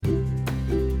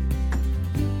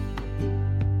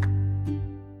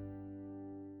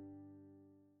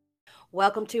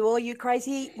Welcome to all you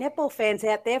crazy netball fans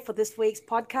out there for this week's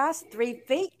podcast, 3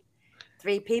 Feet,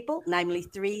 3 people, namely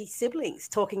 3 siblings,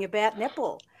 talking about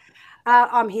netball.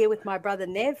 I'm here with my brother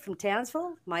Nev from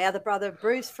Townsville, my other brother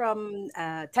Bruce from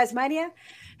Tasmania,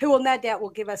 who will no doubt will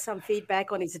give us some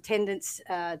feedback on his attendance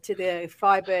to the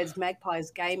Firebirds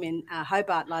Magpies game in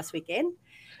Hobart last weekend,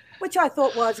 which I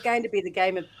thought was going to be the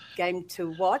game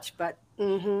to watch, but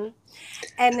and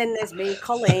then there's me,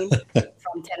 Colleen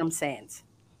from Tenham Sands.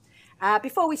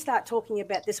 Before we start talking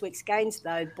about this week's games,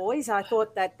 though, boys, I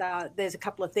thought that there's a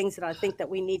couple of things that I think that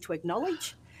we need to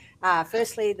acknowledge.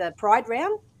 Firstly, the Pride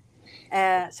round.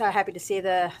 So happy to see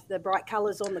the bright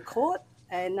colours on the court.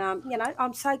 And,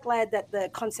 I'm so glad that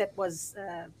the concept was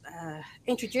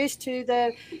introduced to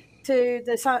the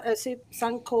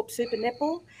Suncorp Super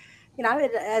Netball,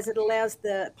 as it allows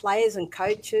the players and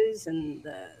coaches and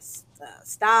the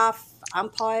staff,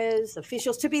 umpires,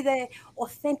 officials to be their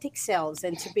authentic selves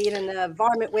and to be in an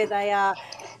environment where they are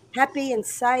happy and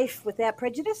safe without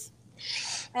prejudice.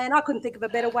 And I couldn't think of a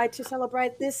better way to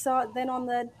celebrate this than on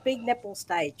the big netball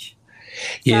stage.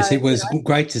 Yes, so, it was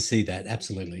great to see that.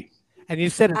 Absolutely. And you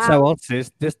said it so well,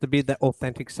 sis, just to be the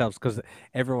authentic selves, because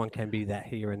everyone can be that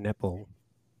here in netball.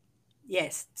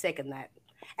 Yes, second that.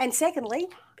 And secondly,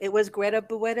 it was Gretel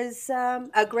Buetta's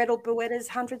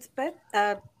 100th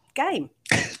game.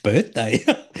 Birthday.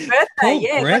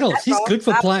 Yeah. Gretel, she's good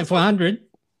for playing for 100.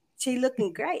 She's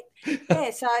looking great.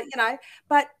 Yeah, so,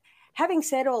 but having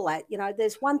said all that,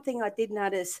 there's one thing I did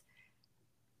notice.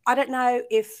 I don't know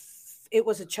if it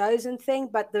was a chosen thing,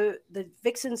 but the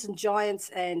Vixens and Giants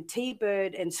and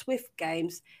T-Bird and Swift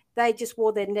games, they just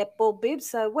wore their netball bibs.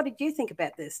 So what did you think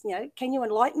about this? Can you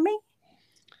enlighten me?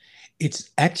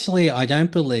 It's actually, I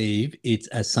don't believe it's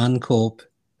a Suncorp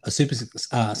Super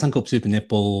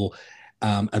Netball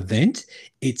event.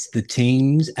 It's the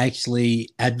teams actually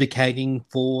advocating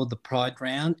for the Pride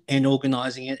round and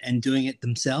organising it and doing it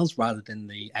themselves rather than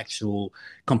the actual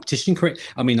competition. Correct?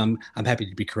 I mean, I'm happy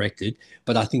to be corrected,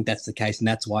 but I think that's the case, and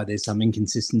that's why there's some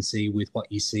inconsistency with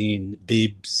what you see in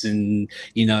bibs and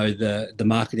the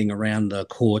marketing around the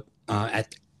court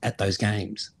at those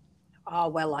games. Oh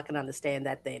well, I can understand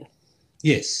that then.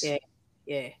 Yes.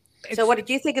 Yeah. So, what did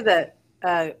you think of the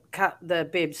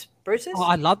bibs, Bruce's? Oh,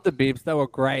 I love the bibs. They were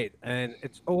great. And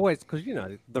it's always, because,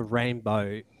 the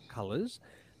rainbow colours,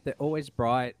 they're always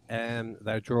bright and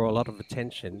they draw a lot of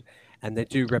attention. And they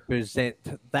do represent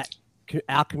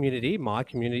our community, my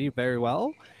community, very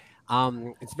well.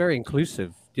 It's very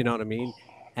inclusive. Do you know what I mean?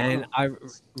 And I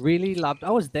really loved,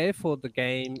 I was there for the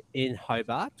game in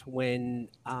Hobart when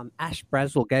Ash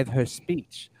Braswell gave her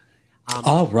speech.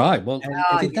 Right. Well,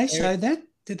 did they show that?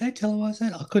 Did they televise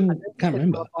that? Can't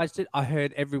remember. I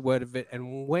heard every word of it.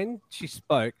 And when she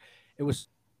spoke, it was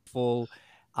full.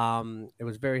 It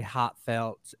was very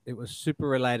heartfelt. It was super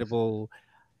relatable.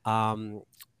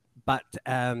 But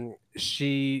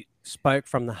she spoke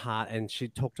from the heart and she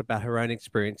talked about her own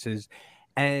experiences.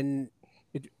 And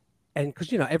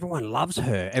because, everyone loves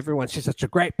her. She's such a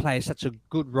great player, such a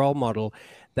good role model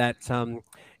that,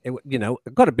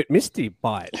 it got a bit misty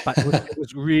by it, but it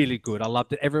was really good. I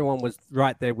loved it. Everyone was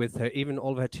right there with her, even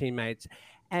all of her teammates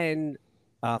and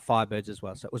Firebirds as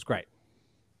well. So it was great.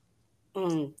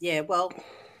 Yeah, well,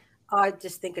 I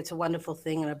just think it's a wonderful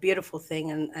thing and a beautiful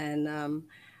thing. And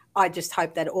I just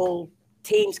hope that all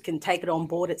teams can take it on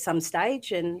board at some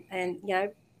stage and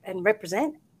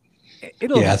represent.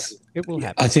 It will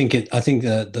happen. I think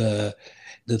the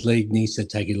league needs to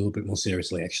take it a little bit more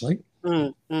seriously, actually.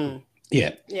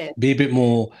 Yeah. Be a bit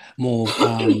more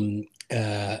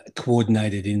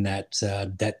coordinated in that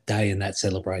day and that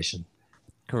celebration.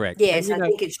 Correct. Yes, I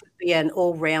think it should be an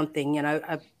all-round thing. An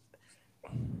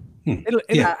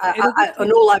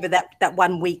all over that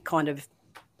 1 week kind of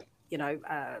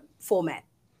format.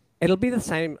 It'll be the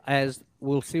same as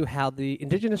we'll see how the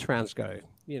Indigenous rounds go.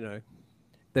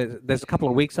 There's a couple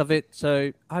of weeks of it,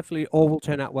 so hopefully all will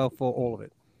turn out well for all of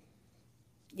it.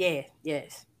 Yeah.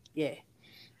 Yes. Yeah.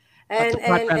 And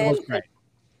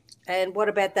what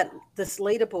about this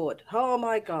leaderboard? Oh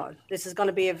my God, this is going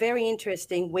to be a very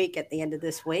interesting week at the end of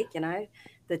this week.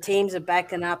 The teams are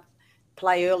backing up,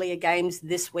 play earlier games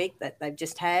this week that they've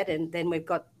just had, and then we've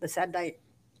got the Saturday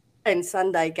and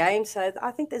Sunday games. So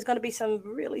I think there's going to be some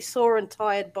really sore and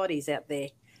tired bodies out there.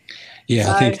 Yeah,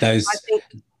 so I think those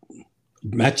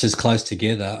matches close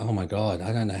together. Oh my God,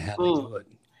 I don't know how they do it.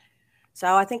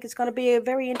 So I think it's going to be a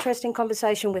very interesting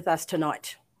conversation with us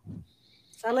tonight.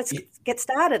 So let's get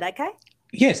started, okay?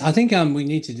 Yes, I think we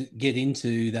need to get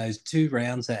into those 2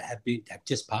 rounds that have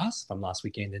just passed from last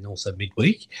weekend and also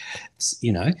midweek.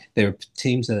 There are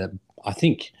teams that I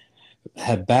think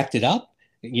have backed it up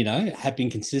have been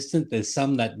consistent. There's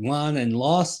some that won and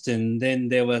lost, and then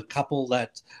there were a couple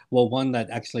one that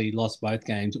actually lost both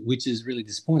games, which is really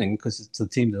disappointing because it's the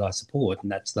team that I support,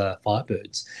 and that's the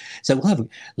Firebirds. So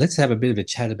let's have a bit of a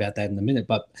chat about that in a minute.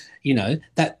 But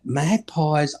that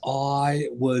Magpies, I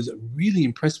was really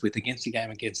impressed with against the game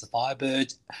against the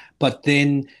Firebirds, but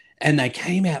then they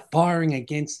came out firing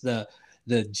against the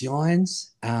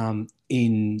Giants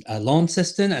in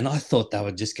Launceston, and I thought they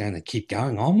were just going to keep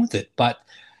going on with it, but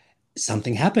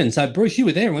something happened. So, Bruce, you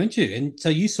were there, weren't you? And so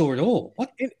you saw it all.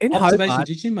 What in observation Hobart,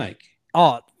 did you make?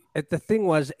 Oh, the thing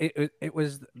was, it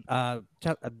was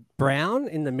Brown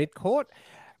in the midcourt.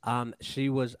 She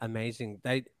was amazing.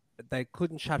 They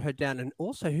couldn't shut her down. And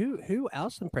also, who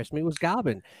else impressed me was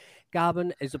Garbin.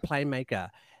 Garbin is a playmaker.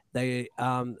 They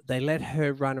let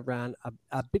her run around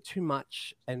a bit too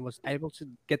much and was able to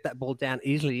get that ball down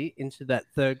easily into that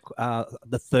third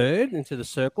into the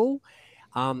circle,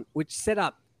 which set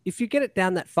up. If you get it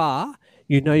down that far,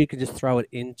 you can just throw it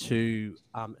into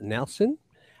Nelson,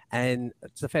 and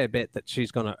it's a fair bet that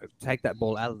she's going to take that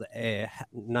ball out of the air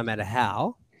no matter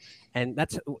how. And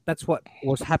that's what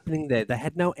was happening there. They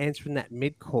had no answer in that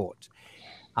midcourt.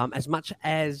 As much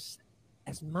as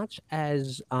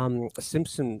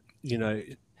Simpson,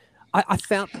 I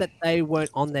felt that they weren't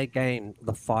on their game,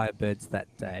 the Firebirds, that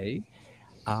day.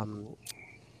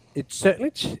 It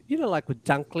certainly, like with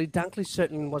Dunkley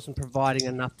certainly wasn't providing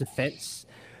enough defense,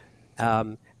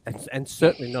 and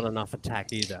certainly not enough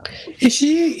attack either. Is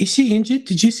she injured?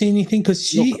 Did you see anything? Because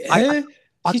she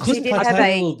couldn't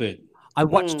play a little bit. I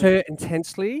watched her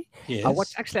intensely. Yes. I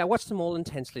watched them all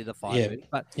intensely, the Firebirds.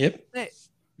 Yep. But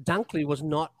Dunkley was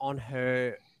not on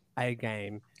her A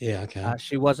game. Yeah, okay.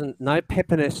 She wasn't, no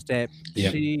pep in her step.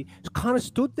 Yep. She kind of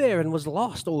stood there and was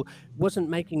lost, or wasn't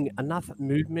making enough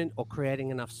movement or creating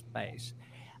enough space.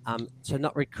 So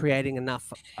not recreating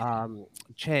enough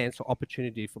chance or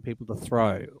opportunity for people to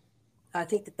throw. I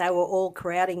think that they were all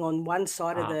crowding on one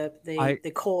side of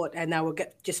the court, and they were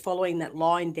just following that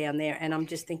line down there. And I'm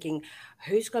just thinking,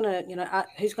 who's going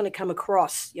to come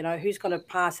across? Who's going to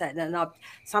pass that? And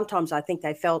sometimes I think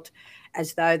they felt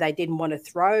as though they didn't want to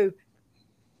throw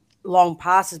long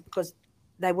passes because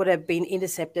they would have been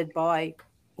intercepted by,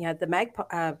 the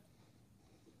Magpie.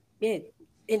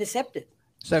 Intercepted.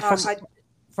 So I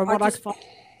found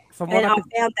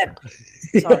that.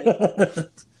 Sorry.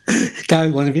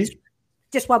 Go, one of you.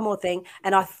 Just one more thing,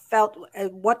 and I felt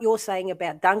what you're saying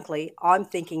about Dunkley, I'm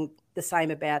thinking the same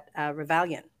about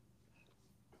Rebellion.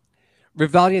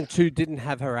 Rebellion too didn't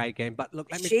have her A game, but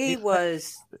look, let's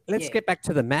get back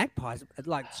to the Magpies.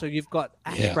 So you've got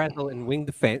Ash Brazel in wing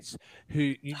defense,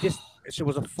 who she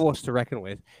was a force to reckon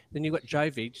with. Then you've got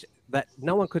Jovic, that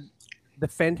no one could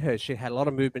defend her. She had a lot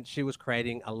of movement. She was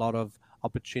creating a lot of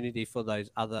opportunity for those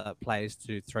other players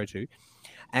to throw to,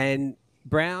 and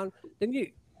Brown. Then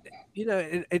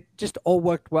it just all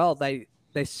worked well. They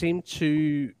seemed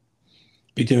to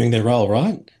be doing their role,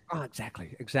 right? Oh,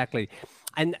 exactly.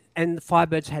 And the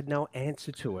Firebirds had no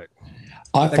answer to it.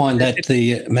 I find that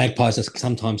the Magpies are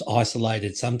sometimes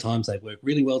isolated. Sometimes they work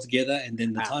really well together, and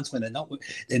then the times when they're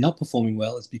not performing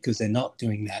well, it's because they're not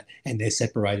doing that, and they're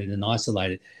separated and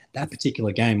isolated. That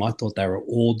particular game, I thought they were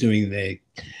all doing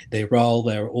their role.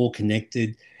 They were all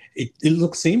connected. It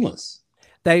looked seamless.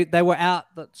 They were out.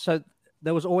 So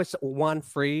there was always one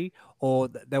free, or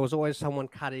there was always someone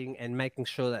cutting and making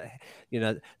sure that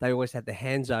they always had their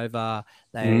hands over.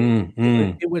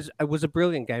 It was a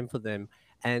brilliant game for them,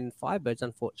 and Firebirds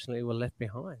unfortunately were left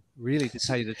behind. Really, to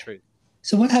tell you the truth.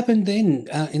 So what happened then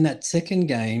in that second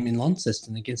game in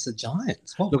Launceston against the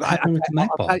Giants? What happened with the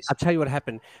Magpies? I'll tell you what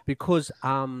happened, because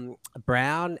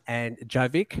Brown and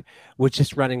Jovic were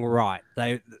just running right.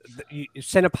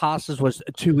 Center passes was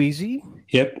too easy.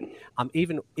 Yep.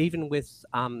 Even with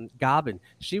Garbin,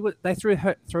 they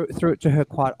threw it to her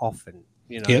quite often.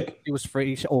 Yep. She was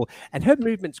free, and her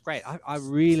movement's great. I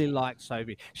really like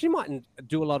Sophie. She mightn't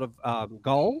do a lot of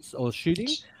goals or shooting,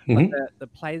 but the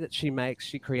play that she makes,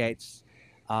 she creates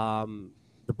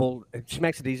the ball. She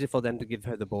makes it easier for them to give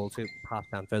her the ball to pass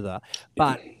down further.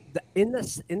 But in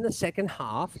the second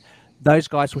half, those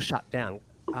guys were shut down.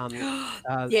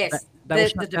 Yes, they were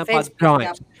shut down by the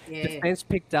Giants. Defense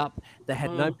picked up. They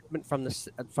had no movement from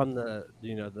the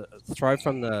the throw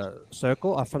from the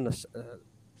circle or from the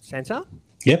center.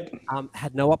 Yep.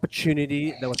 Had no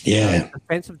opportunity. There was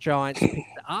defensive Giants picked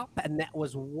it up, and that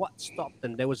was what stopped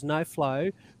them. There was no flow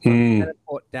from center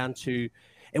court down to.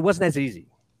 It wasn't as easy,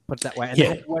 put it that way, and they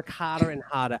had to work harder and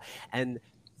harder. And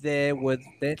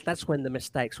that's when the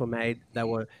mistakes were made. They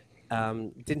were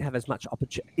didn't have as much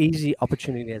easy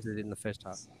opportunity as they did in the first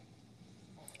half.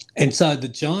 And so the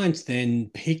Giants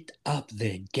then picked up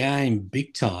their game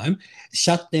big time,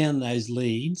 shut down those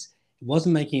leads. It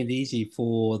wasn't making it easy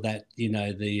for that,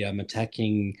 the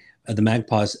attacking, the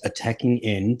Magpies attacking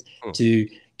end to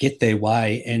get their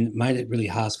way, and made it really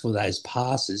hard for those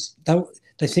passes.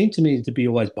 They seem to me to be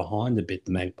always behind a bit,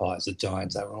 the Magpies, the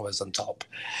Giants. They were always on top.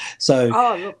 So,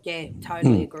 oh, look, yeah,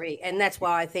 totally agree. And that's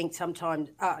why I think sometimes,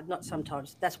 not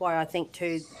sometimes, that's why I think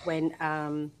too,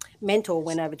 when Mentor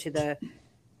went over to the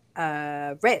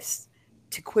refs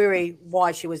to query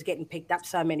why she was getting picked up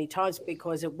so many times,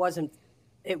 because it was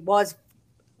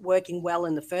working well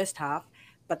in the first half,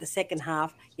 but the second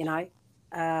half,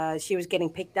 she was getting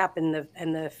picked up in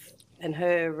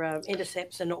her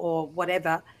intercepts or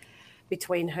whatever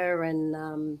between her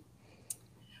and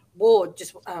Ward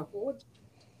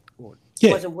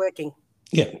wasn't working.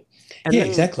 Yeah,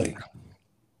 exactly.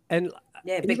 And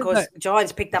because the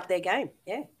Giants picked up their game.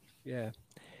 Yeah.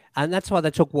 And that's why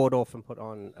they took Ward off and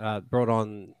brought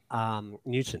on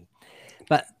Newton.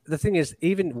 But the thing is,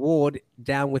 even Ward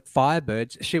down with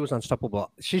Firebirds, she was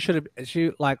unstoppable.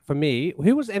 For me,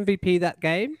 who was MVP that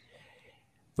game?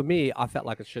 For me, I felt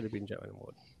like it should have been Joanna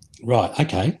Ward. Right.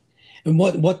 Okay. And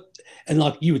and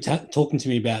like you were talking to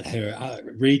me about her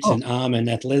reach and arm and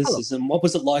athleticism. What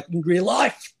was it like in real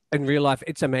life? In real life,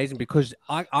 it's amazing, because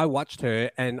I watched her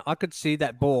and I could see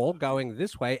that ball going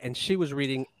this way, and she was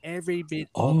reading every bit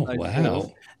of those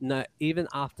balls. No, even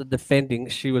after defending,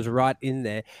 she was right in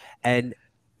there. And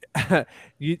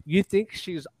you think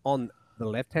she's on the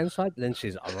left-hand side, but then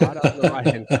she's right on the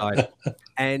right-hand side.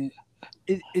 And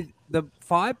the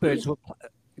Firebirds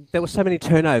there were so many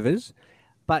turnovers,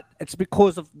 but it's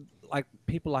because of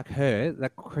people like her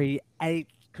that create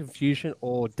confusion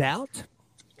or doubt.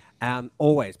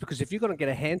 Always, because if you're going to get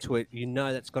a hand to it,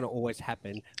 that's going to always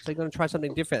happen. So you're going to try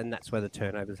something different, and that's where the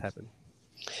turnovers happen.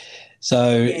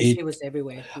 So it was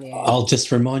everywhere. Yeah. I'll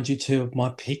just remind you too of my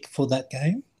pick for that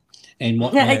game and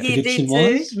what my prediction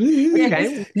was.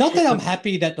 Okay. Not that I'm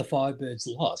happy that the Firebirds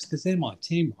lost, because they're my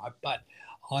team, right? But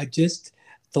I just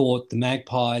thought the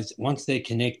Magpies, once they're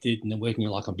connected and they're working,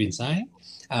 like I've been saying,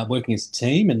 working as a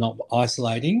team and not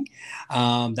isolating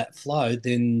that flow,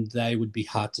 then they would be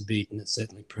hard to beat, and it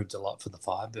certainly proved a lot for the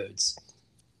Firebirds.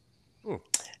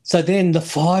 So then the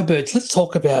Firebirds, let's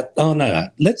talk about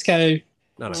let's go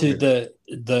to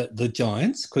the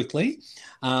Giants quickly.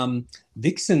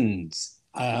 Vixens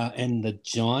and the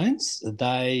Giants,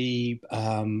 they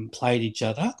played each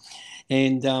other,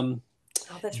 and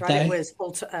that's right. It was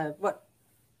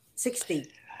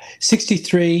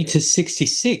 63 to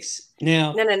 66.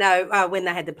 Now, no. When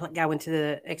they had to go into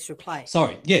the extra play.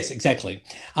 Sorry. Yes, exactly.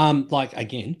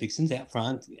 Again, Vixens out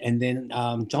front, and then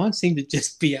Giants seem to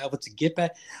just be able to get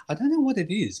back. I don't know what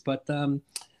it is, but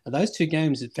those two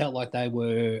games, it felt like they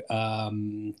were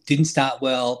didn't start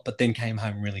well, but then came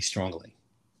home really strongly.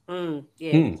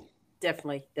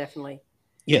 Definitely.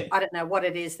 Yeah. I don't know what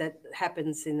it is that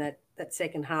happens in that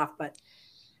second half, but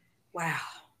wow.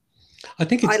 I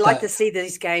think I'd like to see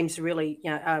these games really,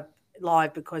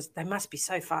 live, because they must be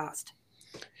so fast.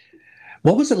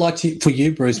 What was it like for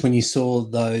you, Bruce, when you saw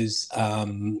those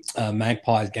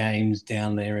Magpies games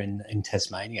down there in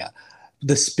Tasmania?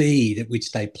 The speed at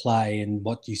which they play and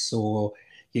what you saw,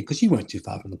 because you weren't too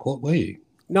far from the court, were you?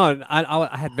 No,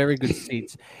 I had very good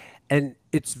seats, and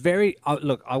it's very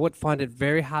I would find it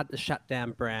very hard to shut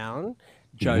down Brown,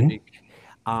 Jodic,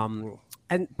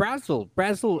 and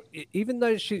Brazel, even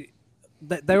though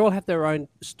they all have their own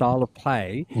style of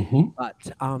play, but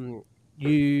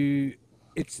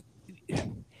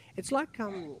it's like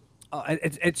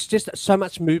it's just so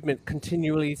much movement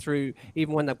continually through,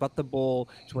 even when they've got the ball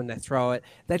to when they throw it.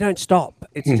 They don't stop.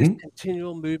 It's just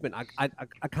continual movement. I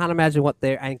can't imagine what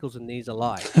their ankles and knees are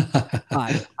like.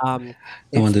 But no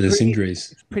wonder there's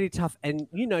injuries. It's pretty tough. And,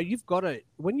 you've got to,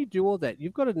 when you do all that,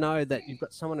 you've got to know that you've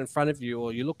got someone in front of you,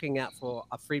 or you're looking out for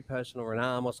a free person or an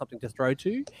arm or something to throw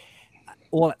to,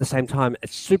 all at the same time.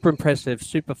 It's super impressive,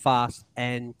 super fast,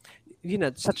 and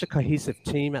such a cohesive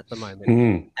team at the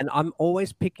moment. And I'm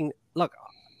always picking. Look,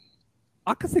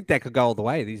 I could think they could go all the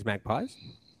way, these Magpies.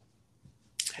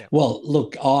 Yeah. Well,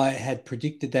 look, I had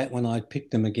predicted that when I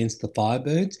picked them against the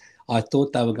Firebirds. I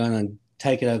thought they were going to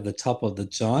take it over the top of the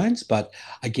Giants, but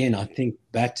again, I think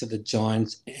back to the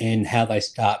Giants and how they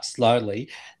start slowly,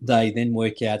 they then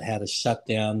work out how to shut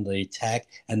down the attack,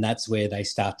 and that's where they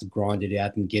start to grind it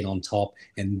out and get on top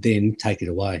and then take it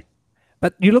away.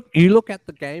 But you look at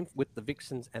the game with the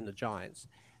Vixens and the Giants.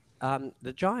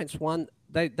 The Giants won.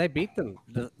 They beat them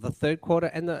the third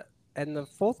quarter and the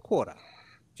fourth quarter.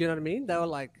 Do you know what I mean? They were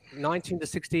like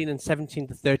 19-16 and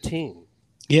 17-13.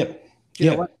 Yep. Do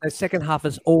you know what? The second half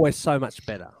is always so much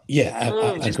better. Yeah,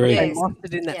 I Just agree. they lost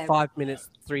it in that 5 minutes,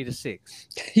 3-6.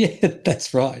 Yeah,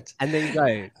 that's right. And then you go,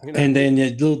 you know. And then a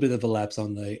little bit of a lapse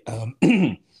on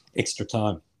the extra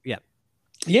time. Yeah.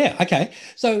 Yeah. Okay.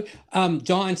 So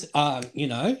Giants,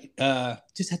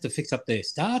 just have to fix up their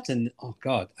start, and oh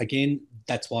god, again,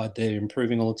 that's why they're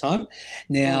improving all the time.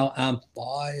 Now,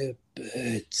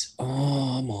 Firebirds.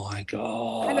 Oh my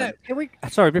god.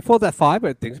 Sorry, before that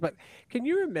Firebird things, but can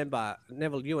you remember,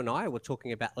 Neville? You and I were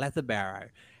talking about Leatherbarrow.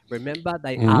 Remember,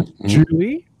 they asked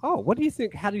Julie, "Oh, what do you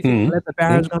think? How do you think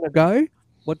Leatherbarrow's going to go?"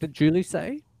 What did Julie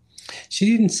say? She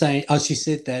didn't say. Oh, she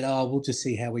said that. Oh, we'll just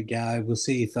see how we go. We'll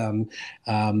see if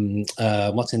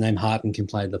what's her name, Harton, can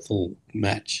play the full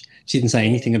match. She didn't say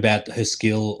anything about her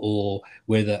skill or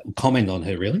whether comment on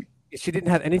her really. She didn't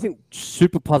have anything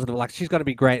super positive. Like she's going to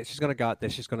be great. She's going to go out there.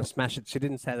 She's going to smash it. She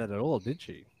didn't say that at all, did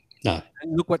she? No.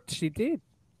 And look what she did.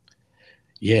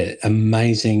 Yeah,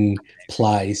 amazing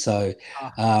play. So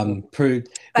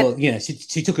proved. Well,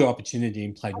 she took her opportunity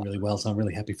and played really well. So I'm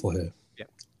really happy for her.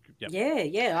 Yep.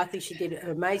 Yeah. I think she did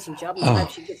an amazing job. And I hope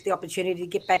she gets the opportunity to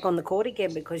get back on the court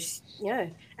again because,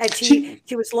 and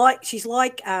she's like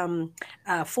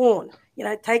Fawn.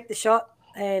 Take the shot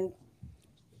and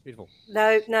beautiful.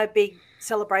 No big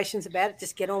celebrations about it.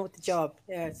 Just get on with the job.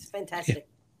 Yeah, it's fantastic.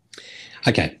 Yeah.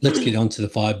 Okay, let's get on to the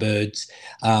Firebirds.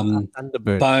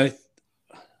 Thunderbirds. Both.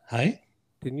 Hey.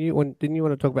 Didn't you want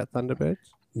to talk about Thunderbirds?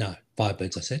 No,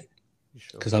 Firebirds. I said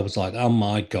because sure? I was like, oh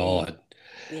my god.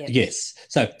 Yeah. Yes.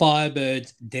 So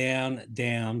Firebirds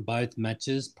down both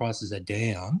matches. Prices are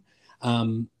down.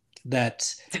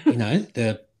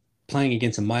 They're playing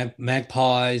against the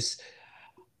Magpies.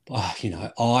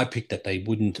 I picked that they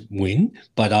wouldn't win,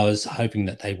 but I was hoping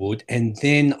that they would. And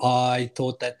then I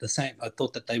thought that I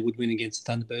thought that they would win against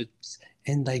Thunderbirds,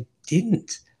 and they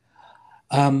didn't.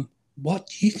 What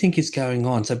do you think is going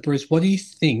on? So, Bruce, what do you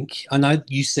think? I know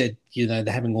you said, they're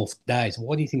having off days.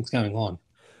 What do you think is going on?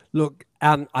 Look,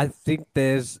 I think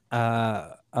there's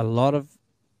a lot of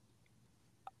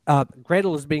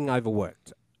Gretel is being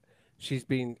overworked. She's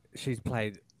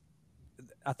played.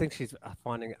 I think she's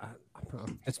finding.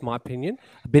 It's my opinion,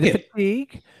 a bit of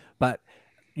fatigue, but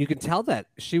you can tell that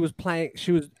she was playing.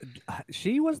 She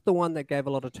was the one that gave a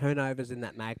lot of turnovers in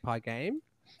that Magpie game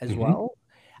as well.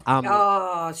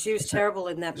 She was terrible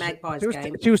in that Magpies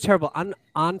game. She was terrible.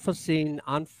 Unforeseen,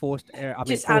 unforced error.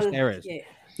 Forced errors. Yeah.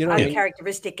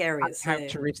 Uncharacteristic areas.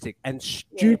 Uncharacteristic and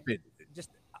stupid.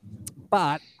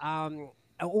 But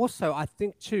also, I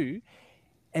think too,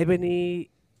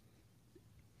 Ebony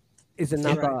is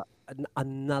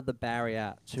another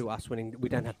barrier to us winning. We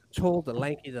don't have the tall, the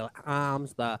lanky, the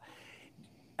arms,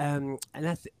 and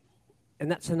that's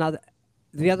another.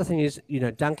 The other thing is,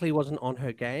 Dunkley wasn't on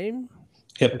her game.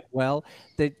 Yep. As well,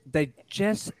 they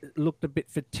just looked a bit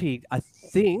fatigued. I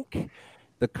think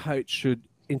the coach should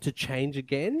interchange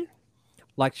again,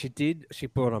 like she did. She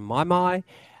brought on Mai,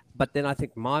 but then I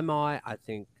think I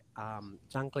think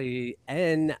Dunkley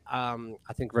and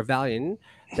I think Rebellion,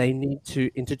 they need to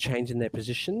interchange in their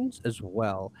positions as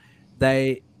well.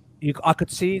 I could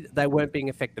see they weren't being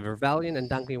effective. Rebellion and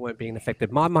Dunkley weren't being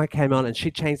effective. Mai came on and she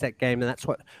changed that game, and that's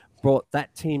what brought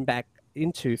that team back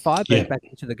into Firebird back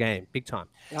into the game big time.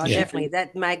 Oh, definitely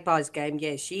that Magpies game.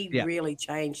 Yeah, she really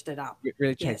changed it up. It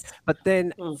really changed. Yes. But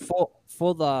then for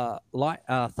the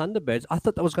Thunderbirds, I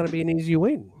thought that was going to be an easy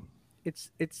win. It's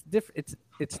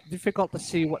difficult to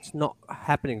see what's not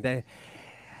happening there.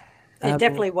 It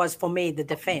definitely was for me the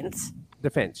defense.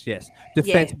 Defense, yes,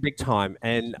 big time.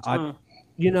 And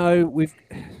we've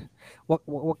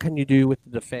what can you do with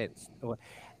the defense?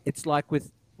 It's like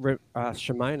with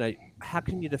Shimona. How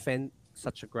can you defend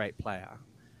such a great player?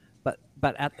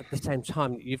 But at the same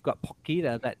time, you've got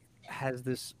Pokita that has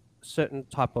this certain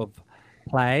type of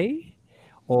play,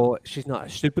 or she's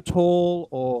not super tall,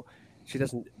 or she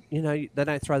doesn't. They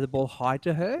don't throw the ball high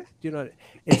to her.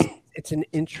 It's an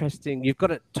interesting. You've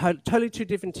got totally two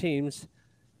different teams.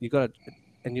 You've got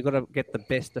to get the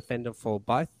best defender for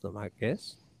both of them, I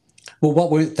guess. Well,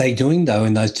 what were they doing though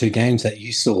in those two games that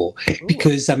you saw?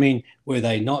 Because were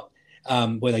they not?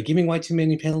 Were they giving way too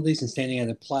many penalties and standing out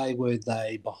of play? Were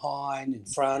they behind, in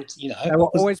front? They were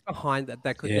always behind. That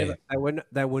they could never.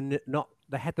 They were not.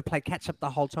 They had to play catch up the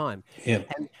whole time. Yeah.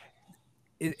 And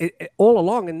all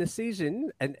along in this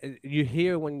season, and you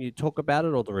hear when you talk about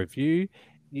it or the review,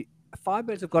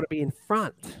 Firebirds have got to be in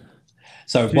front.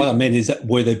 So what I meant is that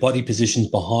were their body positions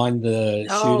behind the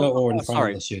shooter or in front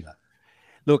of the shooter?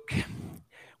 Look,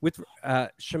 with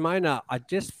Shimona, I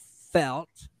just felt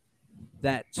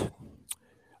that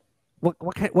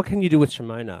what can you do with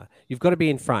Shimona? You've got to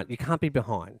be in front. You can't be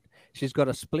behind. She's got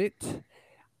a split.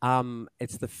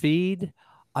 It's the feed.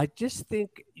 I just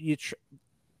think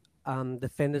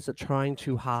defenders are trying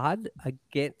too hard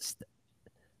against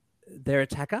their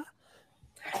attacker.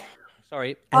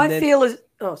 Sorry, I feel as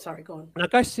sorry, go on. No,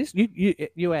 go, sis.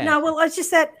 You add. No, well, it's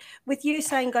just that with you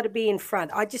saying got to be in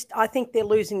front. I think they're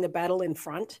losing the battle in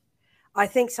front. I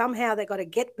think somehow they've got to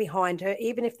get behind her,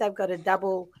 even if they've got to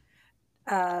double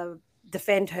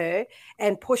defend her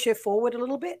and push her forward a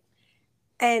little bit,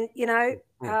 and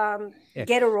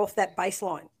get her off that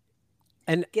baseline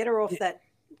and get her off that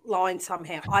line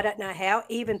somehow. I don't know how.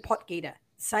 Even Potgieter,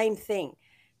 same thing.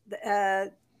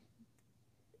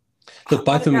 Look,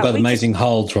 both of them got amazing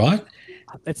holds, right?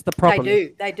 It's the problem.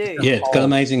 They do. Yeah, it's got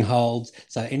amazing holds.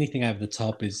 So anything over the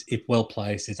top is, if well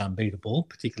placed, is unbeatable,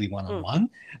 particularly one-on-one.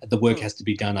 The work has to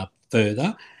be done up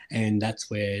further, and that's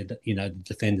where the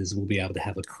defenders will be able to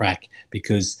have a crack,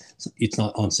 because it's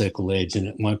not on circle edge and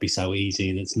it won't be so easy,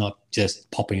 and it's not just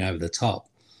popping over the top.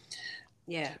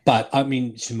 Yeah. But I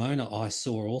mean, Shimona, I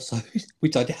saw also,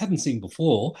 which I hadn't seen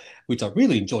before, which I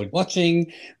really enjoyed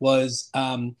watching, was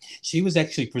she was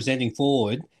actually presenting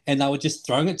forward, and they were just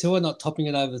throwing it to her, not popping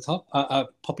it over the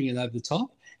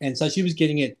top. And so she was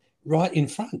getting it right in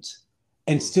front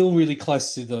and still really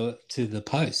close to the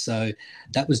post. So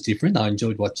that was different. I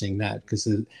enjoyed watching that because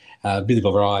a bit of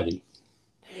a variety.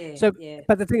 Yeah,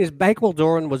 but the thing is, Bakewell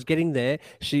Doran was getting there.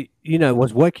 She,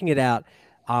 was working it out.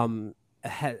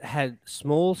 Had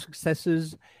small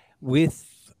successes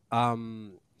with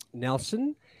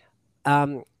Nelson,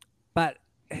 but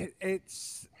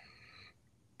it's,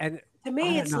 and to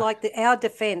me it's like our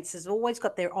defense has always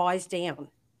got their eyes down.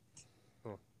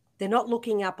 They're not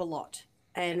looking up a lot,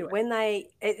 and when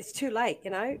it's too late.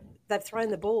 They've thrown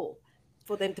the ball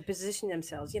for them to position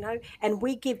themselves. And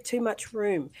we give too much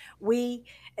room.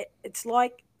 It's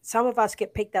like some of us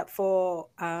get picked up for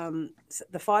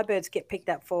the Firebirds get picked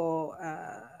up for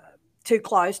too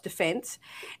close defence,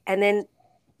 and then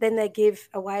they give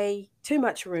away too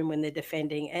much room when they're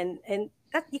defending, and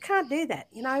that, you can't do that.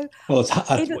 Well,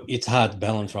 it's hard to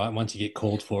balance, right? Once you get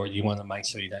called for it, you want to make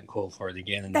sure you don't call for it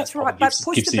again, and that's right. But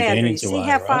push the boundaries. See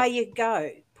how far you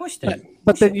go. Push them.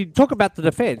 But then you talk about the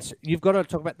defence. You've got to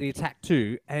talk about the attack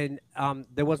too, and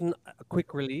there wasn't a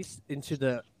quick release into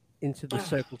the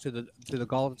circle to the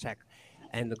goal attack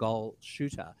and the goal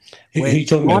shooter. Who are you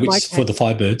talking about? For the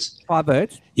Firebirds?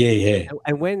 Firebirds. Yeah.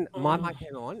 And when my mic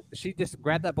came on, she just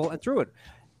grabbed that ball and threw it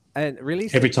and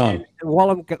released every it. time. And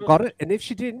Wallum got it. And if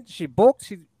she didn't, she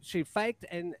balked, she faked,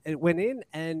 and it went in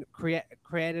and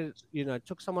created,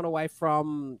 took someone away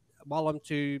from Wallum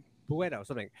to Bueta or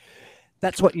something.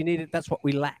 That's what you needed. That's what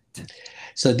we lacked.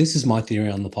 So this is my theory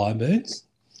on the Firebirds.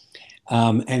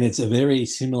 And it's a very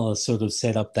similar sort of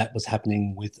setup that was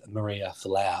happening with Maria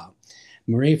Folau.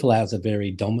 Maria Folau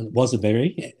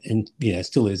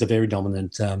still is a very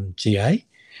dominant GA,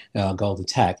 goal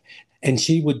attack. And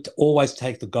she would always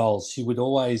take the goals. She would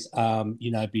always,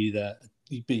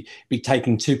 be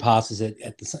taking two passes at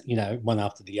the, one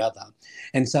after the other.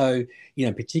 And so,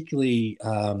 particularly,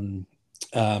 oh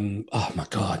my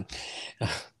God,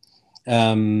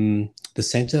 the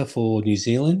centre for New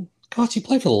Zealand. God, she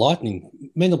played for the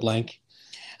Lightning. Mental blank.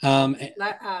 Come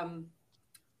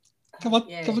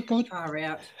on. Far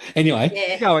out.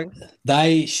 Anyway, going.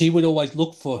 She would always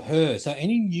look for her. So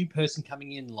any new person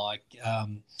coming in, like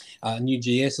a new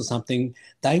GS or something,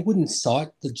 they wouldn't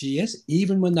cite the GS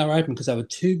even when they were open, because they were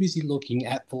too busy looking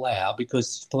at Folau,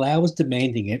 because Folau was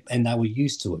demanding it and they were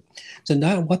used to it. So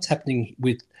now what's happening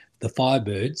with the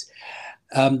Firebirds?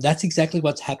 That's exactly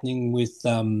what's happening with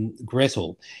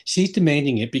Gretel. She's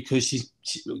demanding it because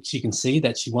she can see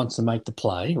that she wants to make the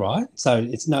play, right? So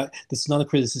this is not a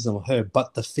criticism of her,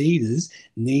 but the feeders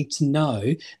need to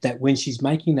know that when she's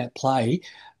making that play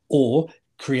or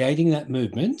creating that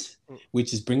movement,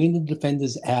 which is bringing the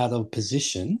defenders out of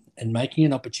position and making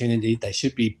an opportunity, they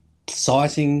should be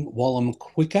sighting Wallum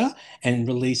quicker and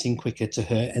releasing quicker to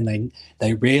her, and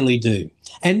they rarely do.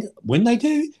 And when they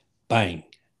do, bang.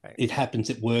 It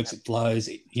happens, it works, it flows,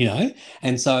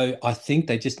 and so I think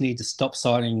they just need to stop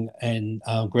sighting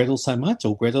Gretel so much,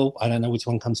 or Gretel, I don't know which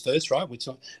one comes first, right? Which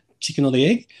one, chicken or the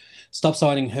egg? Stop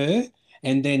sighting her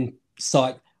and then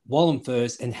sight Wallum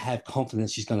first and have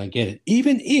confidence she's going to get it.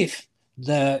 Even if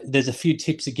there's a few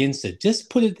tips against it,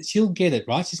 just put it, she'll get it,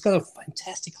 right? She's got a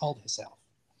fantastic hold herself.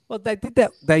 Well, they did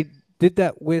that. They did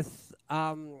that with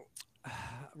Romelda,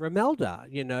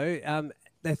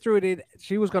 they threw it in,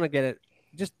 she was going to get it.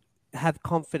 Just have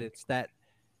confidence that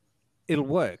it'll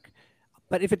work.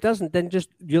 But if it doesn't, then just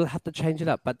you'll have to change it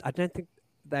up. But I don't think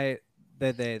the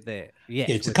There. Yes,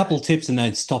 Yeah, it's a couple of tips and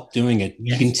they'd stop doing it.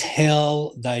 You can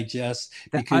tell they just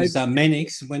because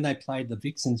Mannix, when they played the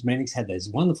Vixens, Mannix had those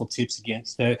wonderful tips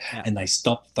against her, and they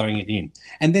stopped throwing it in.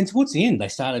 And then towards the end, they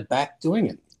started back doing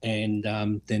it, and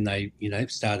then they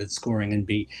started scoring and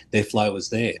their flow was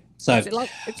there. So it's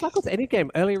like with any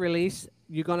game, early release,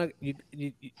 you're gonna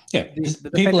the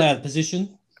people out of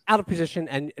position. Out of position,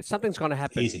 and something's going to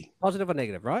happen. Easy. Positive or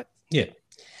negative, right? Yeah.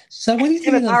 So what do you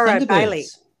think of the Thunderbirds? Bailey.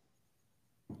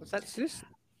 What's that, sis?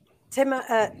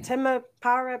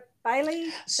 Temapara Bailey?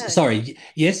 No. Sorry.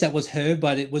 Yes, that was her,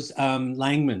 but it was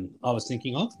Langman I was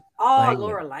thinking of. Oh, Langman.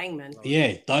 Laura Langman.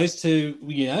 Yeah, those two,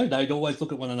 they'd always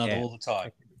look at one another all the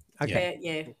time. Okay.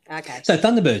 Yeah. Okay. So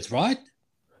Thunderbirds, right?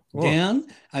 Whoa. Down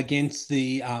against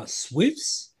the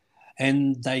Swifts.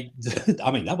 And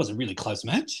that was a really close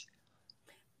match.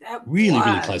 Really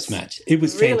close match. It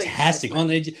was really fantastic.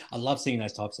 On edge. I love seeing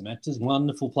those types of matches.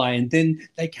 Wonderful play. And then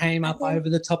they came up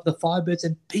over the top of the Firebirds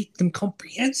and beat them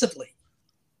comprehensively.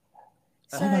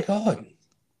 Oh, my God.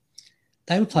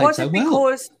 They were played so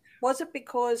well. Was it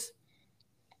because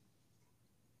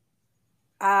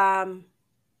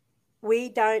we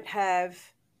don't have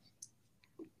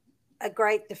a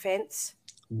great defence?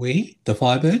 We, the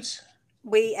Firebirds?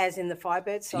 We, as in the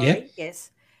Firebirds, sorry. Yep. Yes.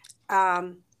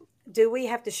 Do we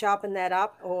have to sharpen that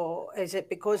up, or is it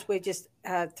because we're just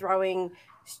throwing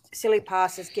silly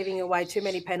passes, giving away too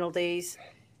many penalties?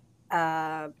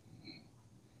 What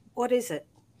is it?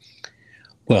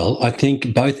 Well, I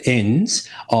think both ends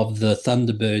of the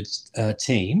Thunderbirds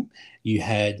team, you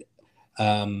had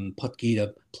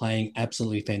Potgieter playing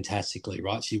absolutely fantastically,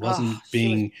 right? She wasn't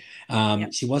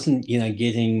she wasn't,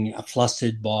 getting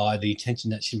flustered by the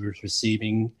attention that she was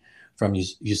receiving from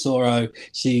Usoro.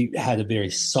 She had a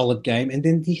very solid game. And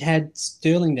then he had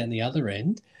Sterling down the other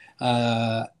end.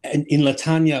 And in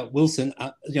Latanya Wilson,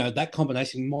 that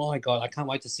combination, my God, I can't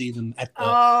wait to see them at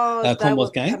the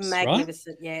Commonwealth Games.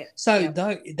 Magnificent, right? Yeah. So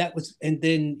that was, and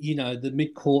then, the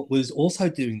mid-court was also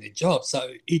doing their job. So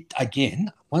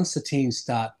once the teams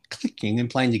start clicking and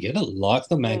playing together, like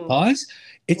the Magpies,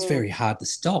 it's very hard to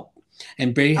stop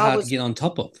and very hard to get on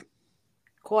top of.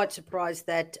 Quite surprised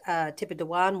that Tipper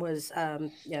Dewan was,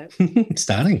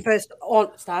 starting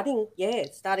starting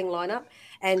lineup,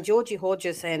 and Georgie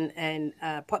Hodges and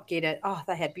Potgieter. Oh,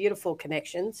 they had beautiful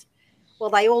connections. Well,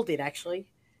 they all did actually.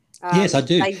 Yes, I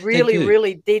do. They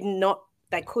really did not.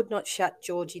 They could not shut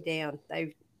Georgie down.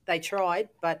 They tried,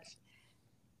 but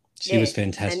she was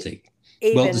fantastic.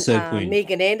 Even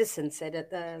Megan Anderson said at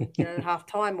the half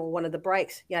time or one of the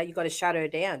breaks, you've got to shut her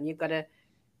down.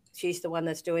 She's the one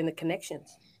that's doing the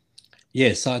connections.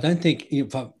 Yes, I don't think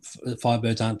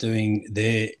Firebirds aren't doing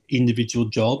their individual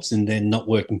jobs and they're not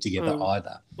working together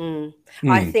either.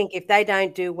 I think if they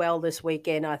don't do well this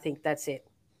weekend, I think that's it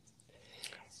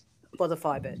for the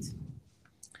Firebirds.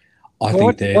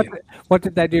 What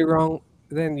did they do wrong?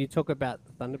 Then you talk about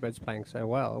the Thunderbirds playing so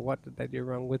well. What did they do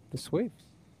wrong with the Swifts?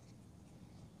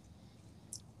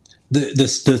 The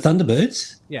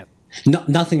Thunderbirds? Yeah.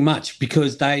 Nothing much,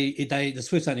 because the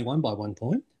Swifts only won by 1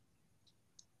 point.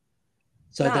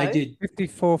 So they did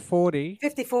 54-40.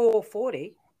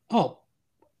 54-40. Oh,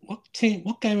 what game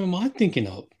am I thinking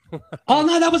of? Oh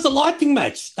no, that was the Lightning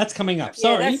match. That's coming up.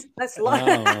 Sorry, that's far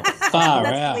that's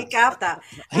out. the week after.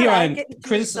 Here I am,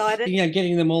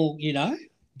 getting them all.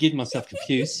 Getting myself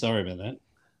confused. Sorry about that.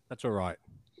 That's all right.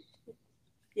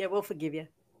 Yeah, we'll forgive you.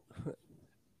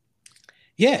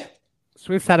 Yeah.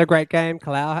 Swifts had a great game.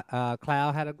 Clow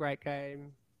had a great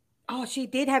game. Oh, she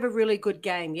did have a really good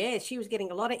game. Yeah, she was getting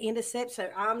a lot of intercepts.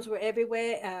 Her arms were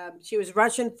everywhere. She was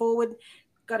rushing forward.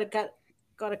 Got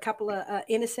a couple of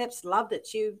intercepts. Loved it.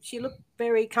 She looked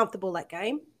very comfortable that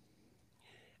game.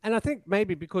 And I think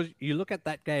maybe because you look at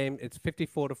that game, it's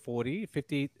 54-40,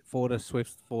 54 to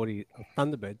Swifts, 40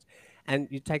 Thunderbirds, and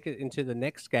you take it into the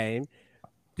next game.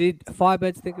 Did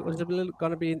Firebirds think it was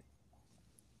going to be,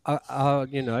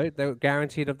 they were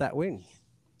guaranteed of that win?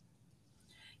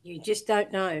 You just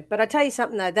don't know. But I tell you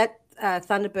something though, that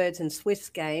Thunderbirds and Swifts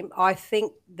game, I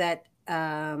think that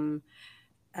Shamira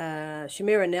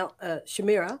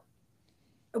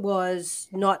was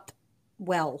not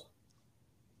well.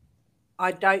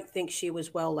 I don't think she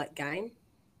was well that game.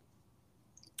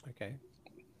 Okay.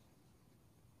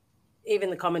 Even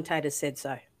the commentators said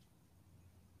so.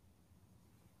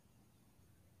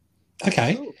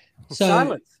 Okay. Ooh. So,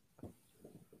 silence.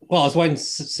 Well, I was waiting to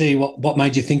see what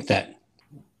made you think that.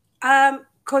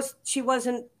 Because she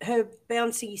wasn't her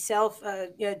bouncy self,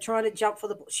 trying to jump for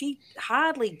the ball. She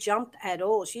hardly jumped at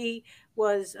all. She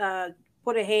was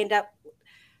put her hand up,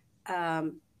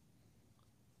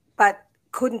 but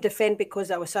couldn't defend because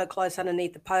they were so close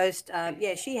underneath the post.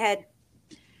 She had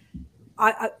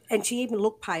and she even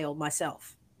looked pale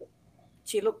myself.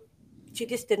 She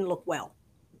just didn't look well.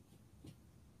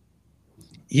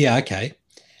 Yeah, okay.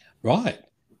 Right.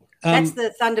 That's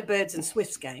the Thunderbirds and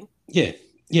Swifts game. Yeah.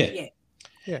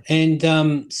 And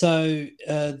so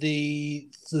the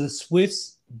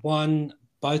Swifts won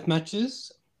both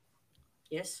matches.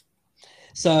 Yes.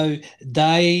 So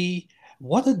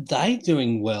what are they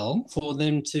doing well for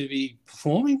them to be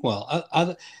performing well?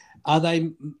 Are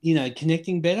they,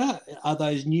 connecting better? Are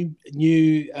those new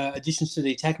additions to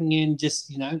the attacking end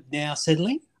just, now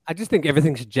settling? I just think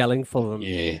everything's gelling for them.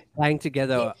 Yeah. Playing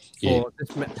together for this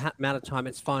amount of time,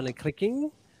 it's finally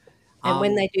clicking. And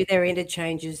when they do their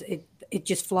interchanges, it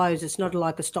just flows. It's not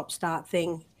like a stop-start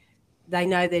thing. They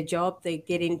know their job. They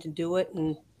get in to do it,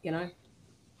 and,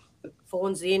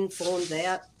 Fawn's in, Fawn's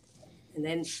out. And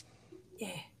then,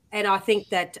 And I think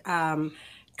that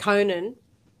Conan,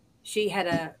 she had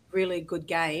a really good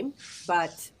game,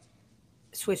 but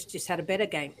Swifts just had a better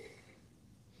game.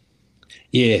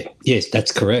 Yeah, yes,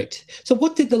 that's correct. So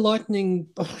what did the Lightning...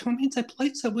 they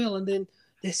played so well, and then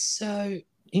they're so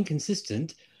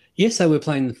inconsistent. Yes, they were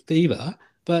playing the Fever,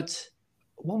 but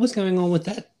what was going on with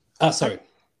that? Sorry.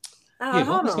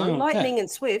 Hold on. Lightning and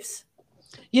Swifts.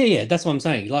 Yeah, that's what I'm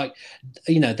saying. Like,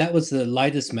 that was the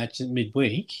latest match in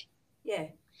midweek. Yeah.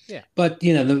 But,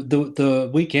 the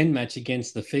weekend match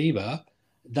against the Fever,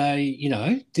 they,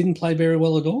 didn't play very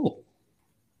well at all.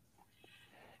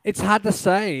 It's hard to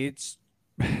say.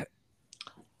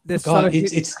 That's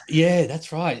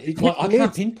right. I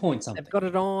can't pinpoint something. They've got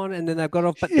it on, and then they've got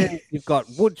off. But then you've got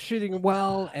Wood shooting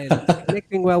well and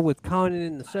connecting well with Conan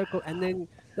in the circle, and then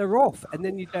they're off. And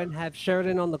then you don't have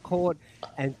Sheridan on the court,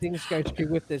 and things go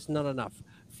skew-whip. There's not enough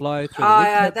flow through.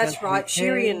 That's right.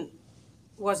 Sheridan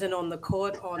wasn't on the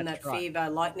court on that Fever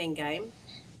Lightning game,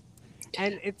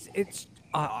 and it's.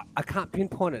 I can't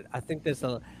pinpoint it. I think there's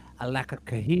a lack of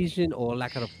cohesion or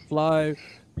lack of flow.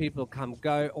 People come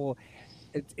go or.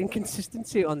 It's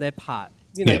inconsistency on their part,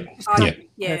 every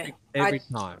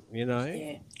time,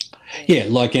 Yeah,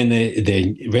 like in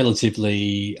they're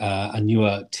relatively a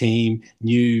newer team,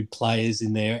 new players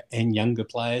in there and younger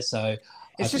players. So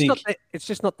it's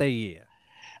just not their year.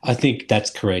 I think that's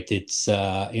correct. It's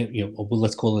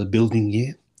let's call it a building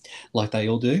year, like they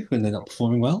all do when they're not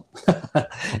performing well,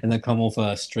 and they come off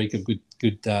a streak of good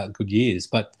years.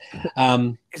 But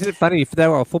isn't it funny if they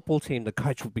were a football team, the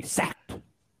coach would be sacked?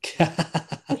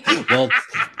 Well,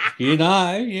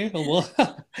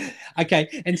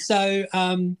 okay. And so,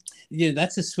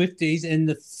 that's the Swifties and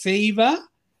the Fever.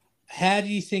 How do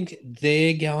you think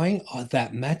they're going?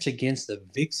 That match against the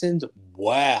Vixens.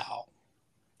 Wow.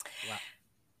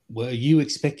 Were you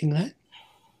expecting that?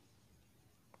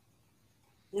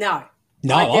 No,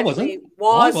 I wasn't.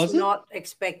 Was not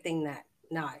expecting that.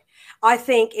 No, I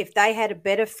think if they had a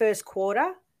better first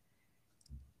quarter,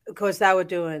 because they were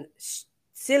doing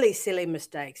silly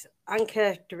mistakes,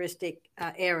 uncharacteristic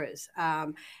errors.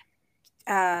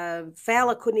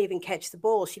 Fowler couldn't even catch the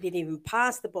ball. She didn't even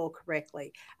pass the ball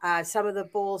correctly. Some of the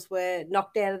balls were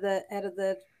knocked out of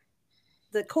the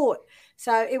court.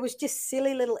 So it was just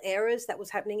silly little errors that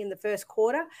was happening in the first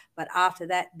quarter. But after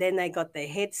that, then they got their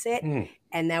head set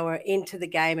and they were into the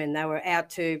game and they were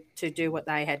out to do what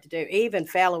they had to do. Even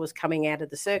Fowler was coming out of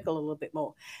the circle a little bit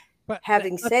more. But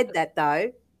having said that,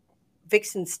 though,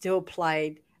 Vixen still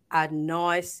played a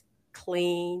nice,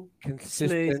 clean,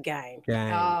 smooth game.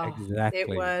 Exactly. It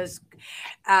was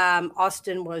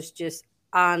Austin was just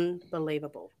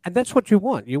unbelievable. And that's what you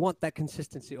want. You want that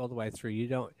consistency all the way through. You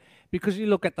don't, because you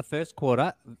look at the first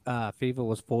quarter, Fever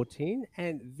was 14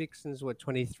 and Vixens were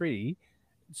 23.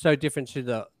 So different to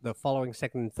the following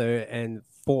second, third, and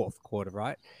fourth quarter,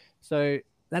 right? So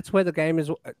that's where the game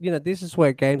is. This is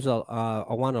where games are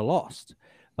won or lost.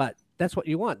 But that's what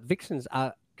you want. Vixens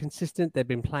are consistent. They've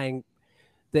been playing.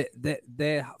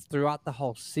 They're throughout the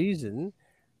whole season.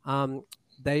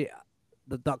 The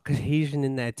cohesion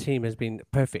in their team has been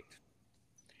perfect.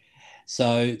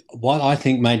 So what I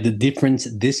think made the difference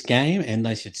this game, and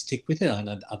they should stick with it. I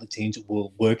know other teams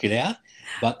will work it out,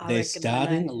 but their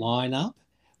starting lineup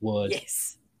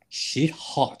was shit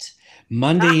hot.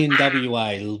 Mundy in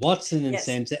WA, Watson in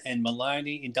centre, and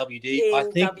Maloney in WD. I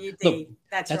think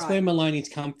that's where Maloney's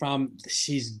come from.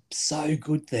 She's so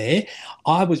good there.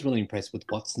 I was really impressed with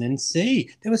Watson and C.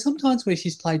 There were some times where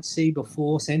she's played C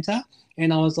before centre,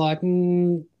 and I was like,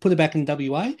 put her back in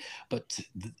WA. But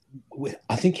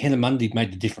I think Hannah Mundy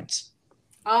made the difference.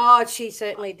 Oh, she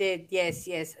certainly did. Yes.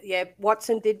 Yeah,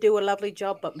 Watson did do a lovely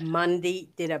job, but Mundy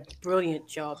did a brilliant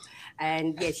job.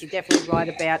 And, yes, you're definitely right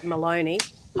about Maloney.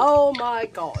 Oh, my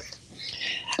God.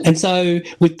 And so,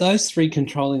 with those three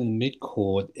controlling the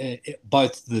midcourt,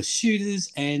 both the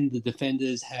shooters and the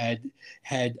defenders had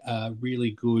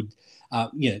really good.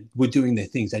 Were doing their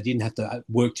things. They didn't have to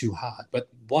work too hard. But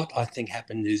what I think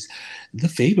happened is the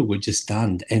Fever were just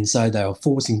stunned, and so they were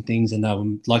forcing things, and they were,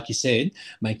 like you said,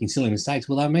 making silly mistakes.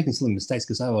 Well, they were making silly mistakes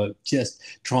because they were just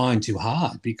trying too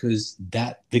hard. Because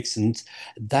that Vixens,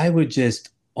 they were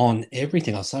just on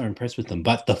everything. I was so impressed with them.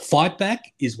 But the fight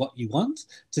back is what you want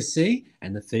to see,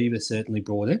 and the Fever certainly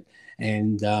brought it.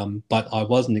 And but I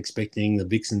wasn't expecting the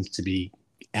Vixens to be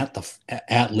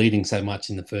out leading so much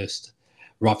in the first,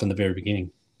 right from the very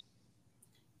beginning.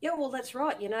 Yeah, well, that's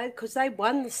right, because they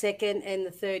won the second and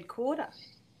the third quarter.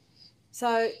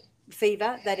 So,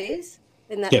 Fever, that is,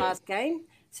 in that last game.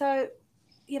 So,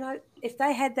 if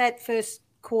they had that first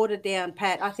quarter down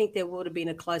pat, I think there would have been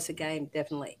a closer game,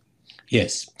 definitely.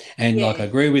 Yes. And I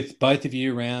agree with both of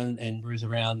you around and Bruce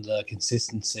around the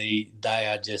consistency. They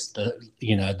are just the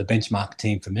benchmark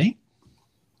team for me.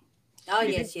 Oh,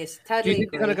 yes, totally. Do you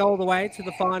think they're going to go all the way to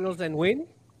the finals and win?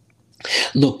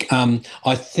 Look,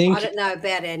 I think... I don't know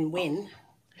about and win.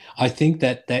 I think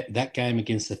that game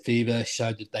against the Fever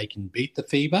showed that they can beat the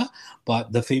Fever,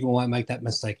 but the Fever won't make that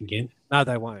mistake again. No,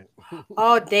 they won't.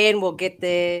 Oh, Dan will get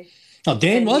there. Oh,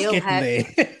 Dan was getting there.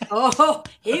 Oh,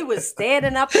 he was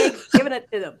standing up there giving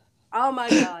it to them. Oh, my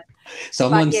God.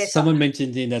 Someone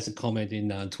mentioned as a comment in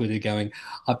Twitter going,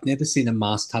 I've never seen a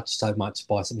mask touched so much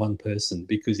by one person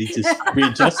because he just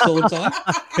readjusts all the time.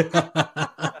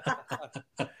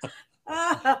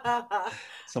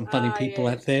 Some funny people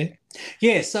out there.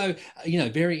 Yeah, so,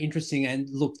 very interesting. And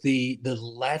look, the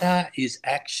ladder is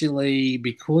actually,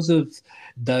 because of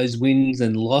those wins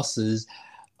and losses,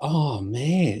 oh,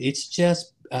 man, it's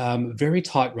just very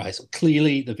tight race.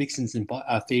 Clearly, the Vixens and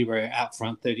Fever are out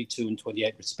front, 32 and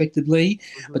 28 respectively.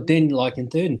 Mm-hmm. But then, like in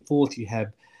third and fourth, you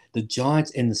have the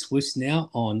Giants and the Swifts now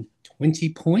on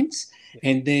 20 points.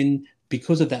 Yeah. And then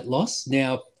because of that loss,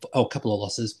 now a couple of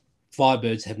losses,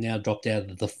 Firebirds have now dropped out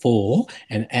of the 4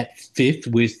 and at 5th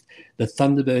with the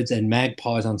Thunderbirds and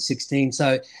Magpies on 16.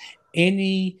 So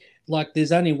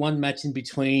there's only one match in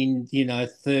between,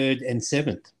 3rd and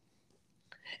 7th.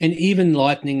 And even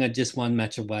Lightning are just one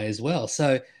match away as well.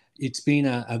 So it's been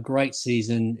a great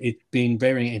season. It's been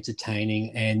very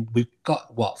entertaining. And we've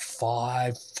got,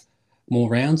 5 more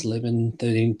rounds, 11,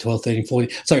 13, 12, 13,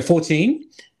 14. Sorry, 14.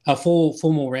 4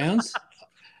 more rounds.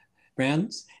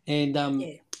 And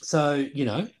so,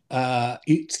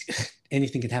 it's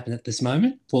anything can happen at this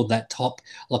moment for that top.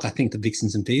 Like I think the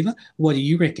Vixens and Fever. What do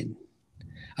you reckon?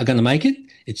 Are going to make it?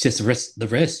 It's just the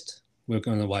rest we're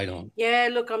going to wait on. Yeah,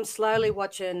 look, I'm slowly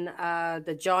watching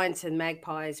the Giants and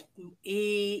Magpies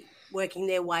working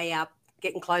their way up,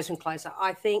 getting closer and closer.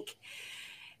 I think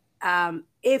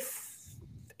if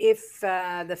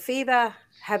the Fever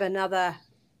have another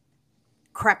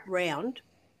crap round,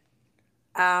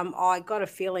 I got a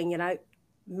feeling,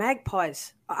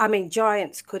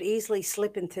 Giants could easily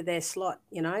slip into their slot,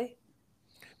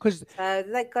 Because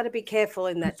they've got to be careful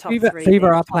in that top 3.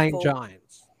 Fever are playing 4.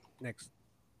 Giants next.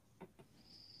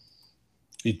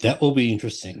 That will be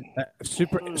interesting.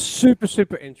 Super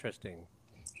interesting.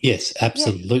 Yes,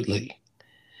 absolutely. Yeah.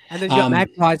 And then you got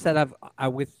Magpies that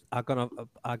are going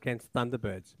against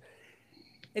Thunderbirds.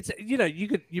 It's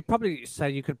you probably say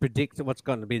you could predict what's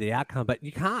going to be the outcome, but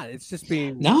you can't. It's just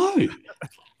been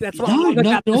That's what I love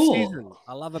about this season.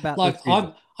 I love about this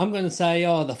season. I'm going to say,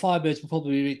 the Firebirds will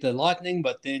probably beat the Lightning,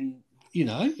 but then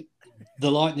the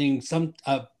Lightning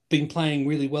been playing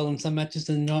really well in some matches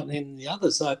and not in the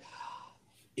others. So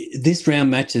this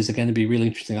round matches are going to be really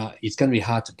interesting. It's going to be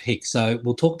hard to pick. So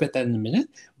we'll talk about that in a minute.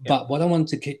 Yep. But what I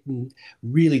wanted to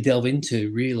really delve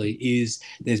into is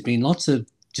there's been lots of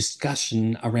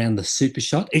discussion around the super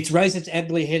shot. It's raised its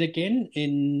ugly head again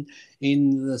in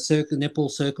the netball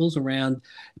circles around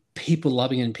people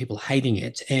loving it and people hating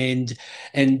it, and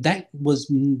that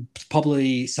was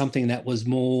probably something that was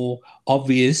more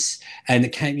obvious, and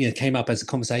it came up as a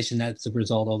conversation as a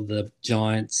result of the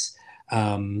Giants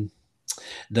and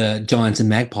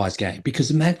Magpies game, because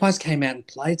the Magpies came out and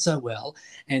played so well,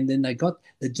 and then they got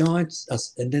the Giants,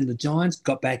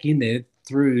 got back in there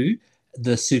through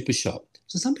the super shot.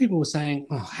 So some people were saying,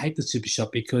 I hate the super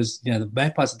shot because, the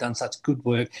Magpies have done such good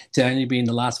work to only be in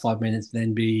the last 5 minutes,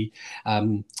 then lose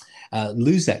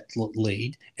that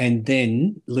lead and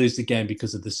then lose the game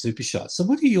because of the super shot. So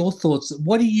what are your thoughts?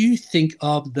 What do you think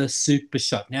of the super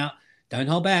shot? Now, don't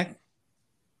hold back.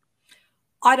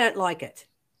 I don't like it.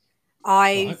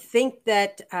 I think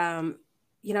that,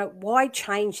 why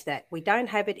change that? We don't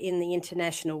have it in the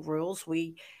international rules.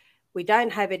 We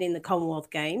don't have it in the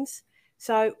Commonwealth Games.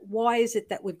 So why is it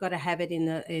that we've got to have it in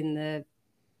the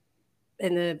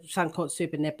Suncourt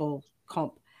Super Netball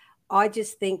comp. I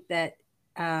just think that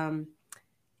I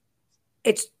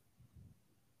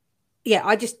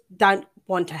just don't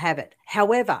want to have it.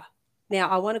 However, now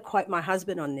I want to quote my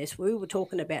husband on this. We were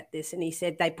talking about this, and he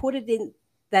said they put it in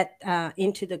that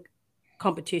into the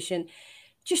competition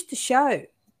just to show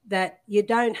that you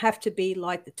don't have to be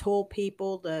like the tall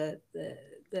people, the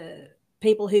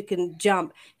people who can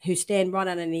jump, who stand right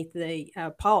underneath the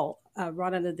pole,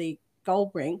 right under the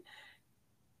goal ring.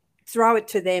 Throw it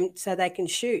to them so they can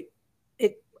shoot.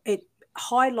 It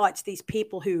highlights these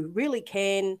people who really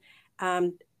can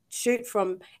shoot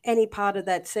from any part of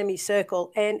that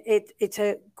semicircle, and it's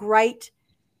a great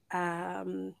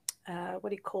what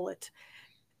do you call it?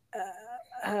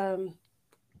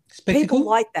 Spectacle? People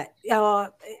like that.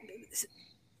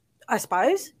 I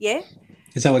suppose, yeah.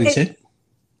 Is that what he said?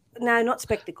 No, not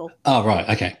spectacle. Oh, right.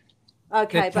 Okay.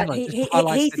 Okay, but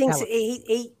he thinks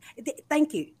he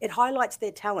thank you. It highlights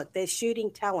their talent, their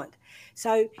shooting talent.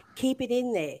 So keep it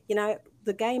in there. You know,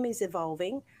 the game is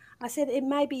evolving. I said it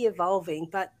may be evolving,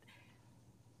 but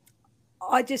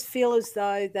I just feel as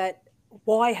though that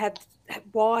why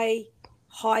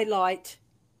highlight,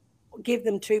 give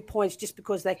them 2 points just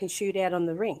because they can shoot out on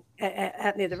the ring,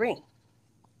 out near the ring.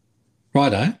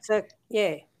 Righto. So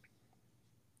yeah,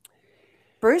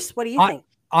 Bruce, what do you think?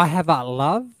 I have a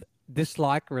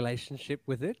love-dislike relationship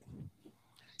with it.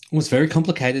 It was very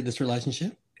complicated, this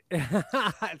relationship.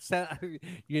 So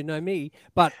you know me,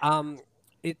 but I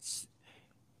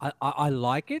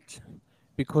like it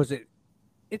because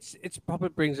it's probably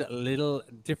brings a little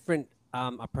different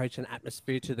approach and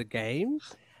atmosphere to the game,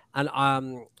 and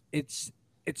it's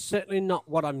certainly not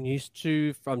what I'm used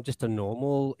to from just a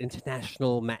normal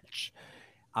international match.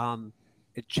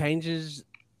 It changes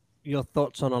your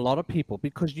thoughts on a lot of people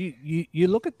because you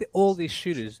look at all these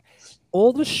shooters.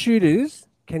 All the shooters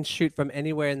can shoot from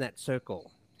anywhere in that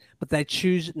circle, but they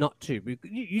choose not to.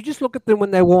 You just look at them when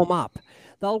they warm up.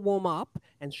 They'll warm up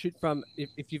and shoot from,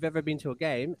 if you've ever been to a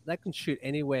game, they can shoot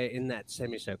anywhere in that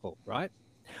semicircle, right?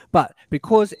 But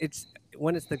because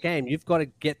when it's the game, you've got to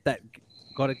get the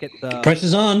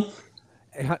pressure's on.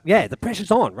 Yeah, the pressure's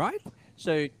on, right?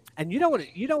 So, and you don't want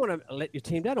to let your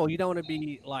team down, or you don't want to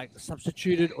be like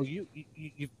substituted, or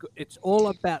it's all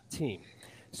about team.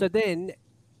 So then,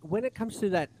 when it comes to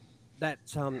that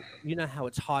you know how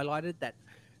it's highlighted, that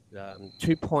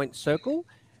 2-point circle.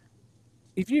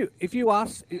 If you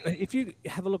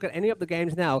have a look at any of the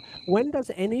games now, when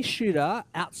does any shooter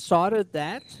outside of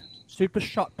that super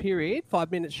shot period,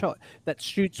 5-minute shot, that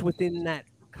shoots within that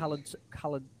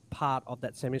colored part of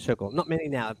that semicircle? Not many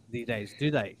now these days,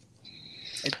 do they?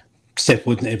 Steph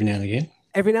would every now and again.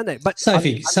 Every now and then. But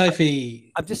Sophie.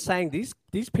 I'm just saying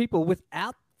these people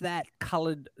without that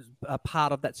colored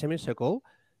part of that semicircle,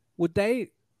 would they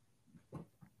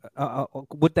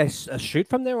shoot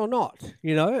from there or not?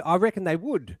 You know, I reckon they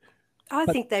would. I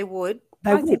think they would.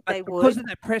 Because of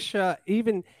that pressure,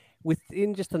 even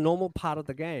within just a normal part of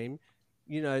the game,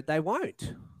 you know, they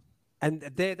won't. And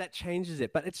that changes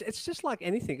it. But it's just like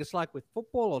anything. It's like with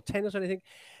football or tennis or anything.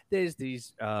 There's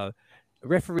these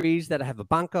referees that have a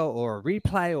bunker or a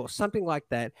replay or something like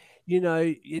that. You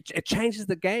know, it changes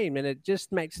the game, and it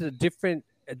just makes it a different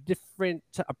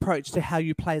approach to how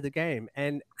you play the game.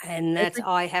 And that's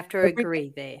I have to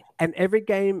agree there. And every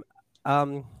game,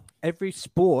 every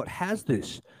sport has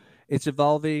this. It's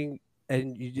evolving,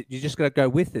 and you just got to go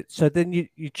with it. So then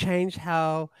you change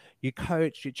how you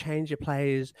coach, you change your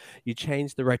players, you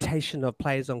change the rotation of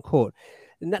players on court.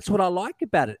 And that's what I like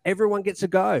about it. Everyone gets a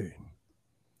go.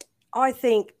 I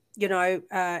think, you know,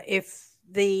 if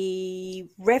the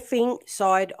reffing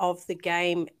side of the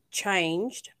game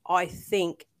changed, I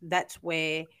think that's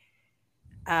where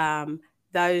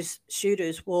those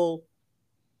shooters will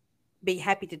be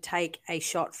happy to take a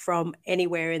shot from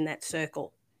anywhere in that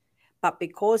circle. But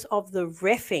because of the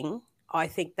reffing, I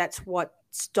think that's what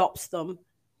stops them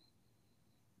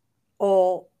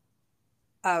or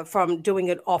from doing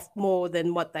it off more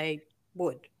than what they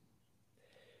would.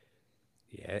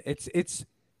 Yeah, it's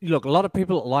look, a lot of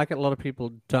people like it, a lot of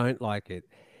people don't like it.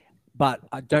 But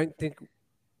I don't think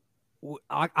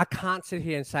I can't sit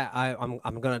here and say I'm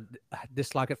going to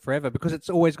dislike it forever, because it's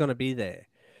always going to be there.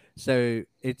 So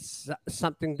it's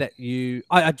something that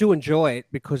I do enjoy it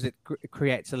because it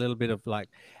creates a little bit of like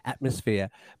atmosphere.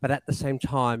 But at the same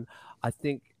time, I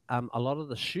think a lot of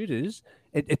the shooters,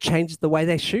 it changes the way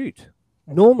they shoot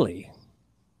normally.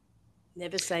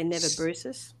 Never say never,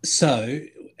 Bruce's. So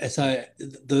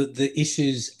the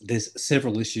issues, there's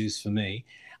several issues for me.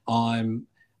 I'm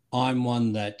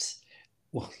one that,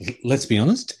 well, let's be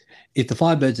honest, if the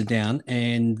Firebirds are down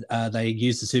and they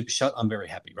use the super shot, I'm very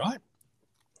happy, right?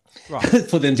 Right.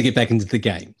 for them to get back into the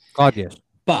game. God, yes.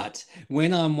 But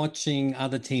when I'm watching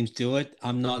other teams do it,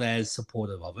 I'm not as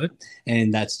supportive of it.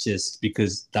 And that's just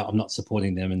because I'm not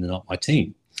supporting them and they're not my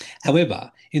team.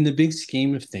 However, in the big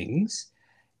scheme of things,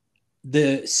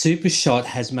 the super shot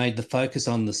has made the focus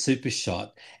on the super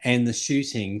shot and the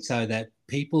shooting so that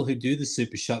people who do the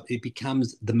super shot, it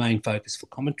becomes the main focus for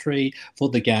commentary, for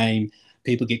the game.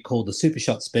 People get called the super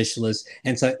shot specialist.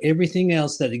 And so everything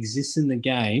else that exists in the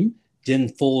game then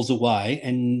falls away,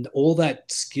 and all that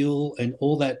skill and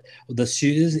all that, the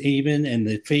shooters even and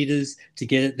the feeders to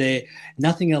get it there,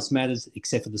 nothing else matters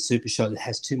except for the super shot. It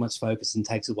has too much focus and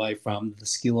takes away from the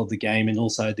skill of the game and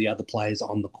also the other players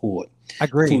on the court.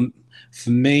 Agree. For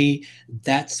me,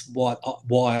 that's why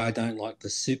I don't like the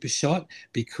super shot,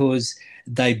 because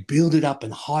they build it up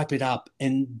and hype it up,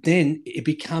 and then it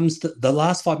becomes the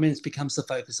last 5 minutes becomes the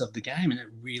focus of the game, and it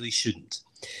really shouldn't.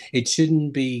 It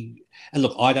shouldn't be. And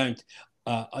look, I don't.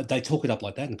 They talk it up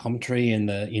like that in commentary and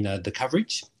the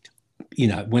coverage.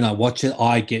 When I watch it,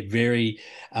 I get very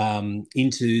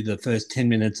into the first 10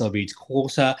 minutes of each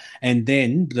quarter, and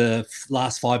then the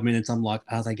last 5 minutes, I'm like,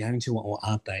 are they going to or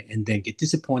aren't they? And then get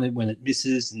disappointed when it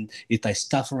misses, and if they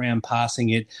stuff around passing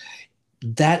it,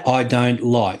 that I don't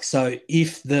like. So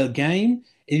if the game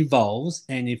evolves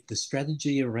and if the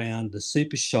strategy around the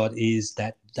super shot is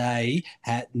that they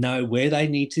know where they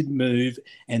need to move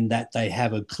and that they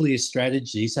have a clear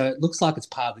strategy, so it looks like it's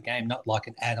part of the game, not like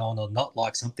an add-on or not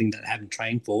like something that they haven't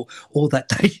trained for, or that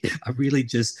they are really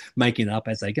just making it up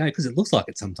as they go, because it looks like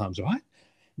it sometimes, right?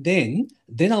 Then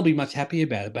I'll be much happier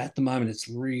about it. But at the moment, it's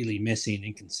really messy and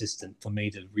inconsistent for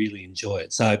me to really enjoy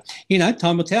it. So,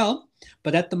 time will tell.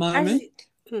 But at the moment,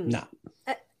 no.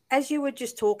 As you were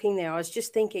just talking there, I was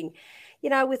just thinking,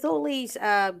 with all these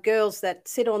girls that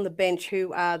sit on the bench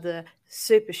who are the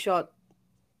super shot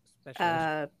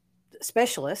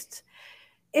specialists,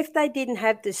 if they didn't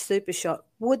have this super shot,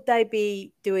 would they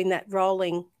be doing that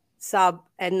rolling sub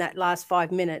and that last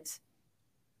 5 minutes?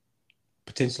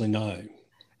 Potentially no.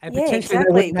 And potentially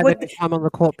exactly. They wouldn't have any time on the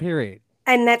court period.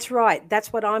 And that's right.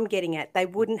 That's what I'm getting at. They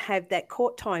wouldn't have that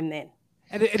court time then.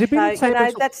 And it'd be the same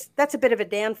that's a bit of a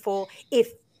downfall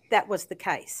if that was the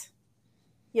case.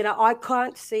 I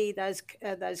can't see those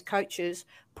coaches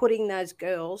putting those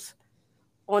girls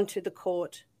onto the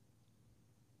court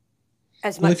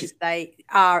as much as they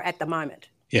are at the moment.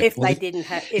 Yeah, if they didn't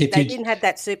have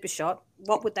that super shot,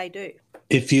 what would they do?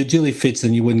 If you're Julie Fitz,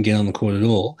 then you wouldn't get on the court at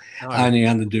all, only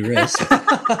under duress.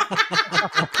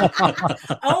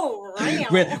 Oh,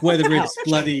 right. Whether it's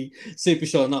bloody super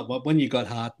shot or not, but when you got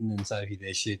Harton and Sophie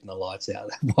there shooting the lights out,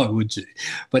 why would you?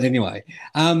 But anyway,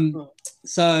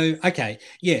 so okay,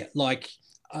 yeah, like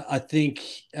I think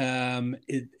the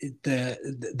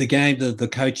game, the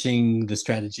coaching, the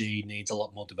strategy needs a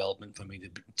lot more development for me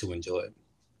to enjoy it.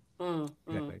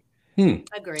 Exactly.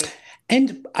 Agree.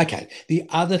 And okay, the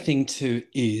other thing too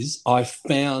is I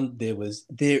found there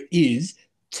is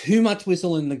too much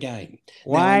whistle in the game.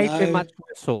 Way too much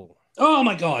whistle. Oh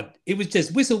my God. It was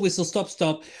just whistle,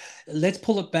 stop. Let's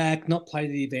pull it back, not play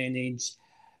to the advantage.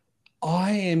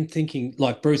 I am thinking,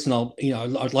 like Bruce, and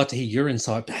I'd like to hear your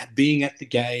insight, being at the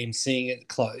game, seeing it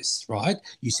close, right?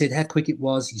 You said how quick it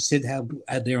was. You said how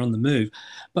they're on the move.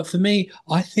 But for me,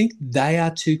 I think they are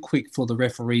too quick for the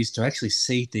referees to actually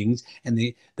see things, and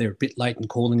they're a bit late in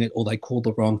calling it, or they call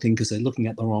the wrong thing because they're looking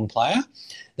at the wrong player.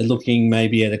 They're looking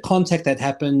maybe at a contact that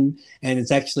happened, and it's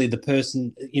actually the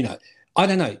person, I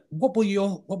don't know. What were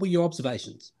your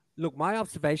observations? Look, my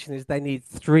observation is they need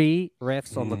 3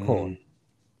 refs on the court.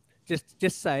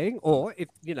 Just saying, or if,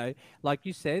 like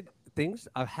you said, things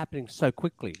are happening so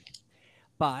quickly.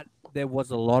 But there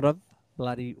was a lot of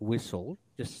bloody whistle,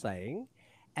 just saying.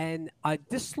 And I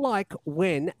dislike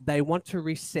when they want to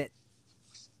reset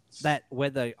that,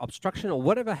 whether obstruction or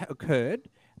whatever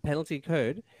penalty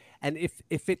occurred. And if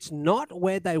it's not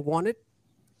where they want it,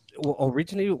 or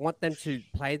originally want them to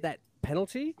play that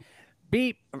penalty,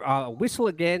 beep, whistle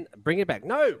again, bring it back.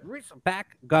 No, whistle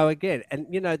back, go again.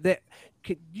 And,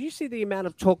 do you see the amount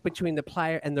of talk between the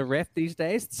player and the ref these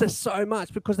days? It's just so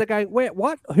much, because they're going, where,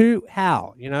 what, who,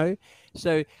 how,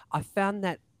 So I found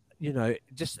that,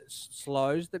 just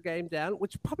slows the game down,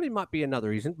 which probably might be another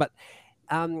reason. But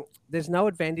there's no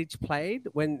advantage played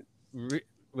when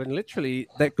literally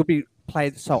they could be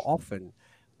played so often.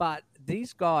 But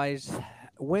these guys,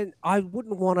 when I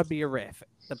wouldn't want to be a ref,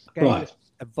 the game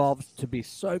evolves to be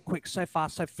so quick, so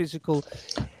fast, so physical.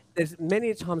 There's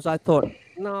many times I thought,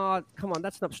 no, come on,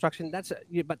 that's an obstruction.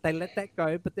 But they let that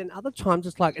go. But then other times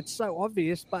it's like, it's so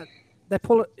obvious, but they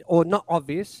pull it, or not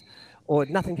obvious, or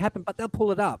nothing happened, but they'll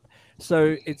pull it up.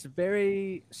 So it's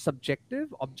very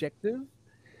subjective, objective.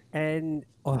 And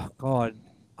oh God,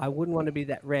 I wouldn't want to be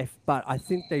that ref, but I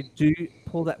think they do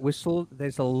pull that whistle.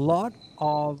 There's a lot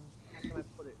of, how can I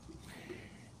put it?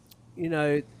 You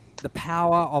know, the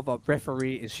power of a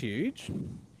referee is huge.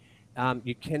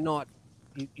 You cannot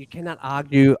you cannot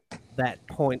argue that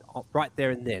point right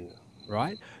there and then,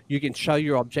 right? You can show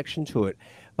your objection to it,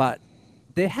 but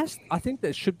I think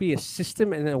there should be a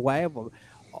system and a way of,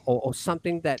 or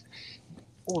something that,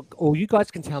 or you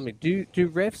guys can tell me, do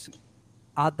refs,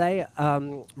 are they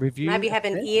Maybe reviewed? have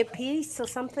an earpiece or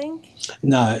something.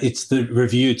 No, it's the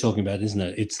review you're talking about, isn't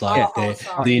it? It's like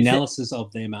sorry. the analysis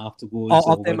of them afterwards,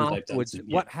 Of or them whether they've done afterwards,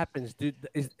 something. what happens? Do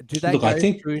they Look, go I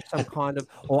think through some kind of,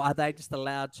 or are they just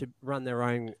allowed to run their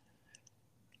own?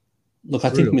 Look, I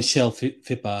think Michelle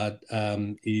Fippard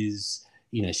is,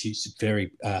 she's very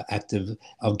active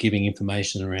of giving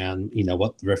information around,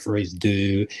 what the referees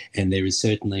do. And there is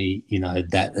certainly,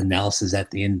 that analysis at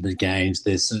the end of the games.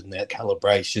 There's certainly that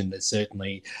calibration. There's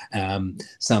certainly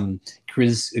some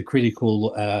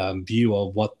critical view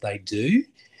of what they do.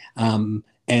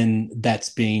 And that's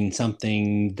been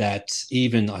something that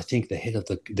even I think the head of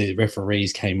the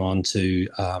referees came on to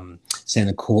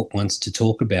Centre Court once to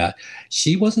talk about.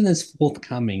 She wasn't as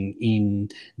forthcoming in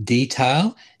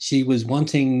detail. She was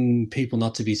wanting people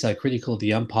not to be so critical of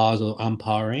the umpires or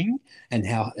umpiring and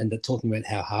talking about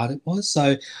how hard it was.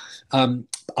 So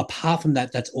apart from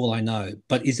that, that's all I know.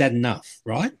 But is that enough,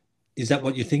 right? Is that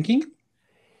what you're thinking?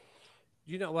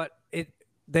 You know what?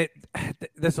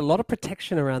 There's a lot of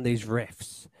protection around these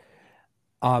refs.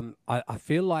 I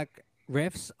feel like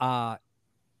refs are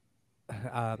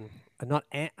not.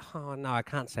 Oh no, I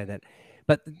can't say that.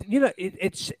 But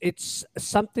it's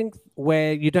something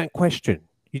where you don't question.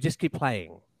 You just keep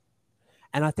playing,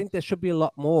 and I think there should be a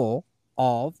lot more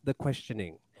of the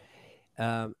questioning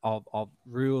of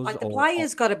rules. Like the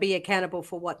players got to be accountable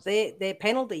for what their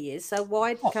penalty is. So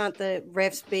why can't the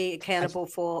refs be accountable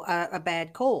for a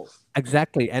bad call?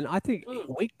 Exactly. And I think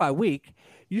week by week,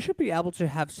 you should be able to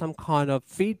have some kind of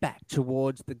feedback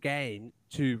towards the game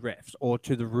to refs or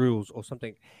to the rules or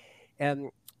something.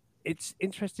 It's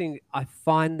interesting. I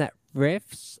find that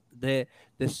refs, they're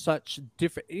such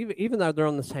different, even though they're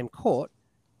on the same court,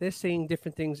 they're seeing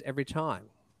different things every time.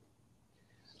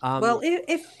 Well,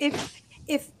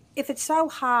 if it's so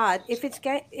hard, if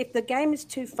the game is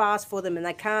too fast for them and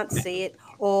they can't see it,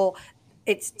 or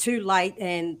it's too late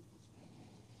and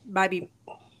maybe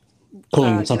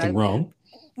calling something wrong.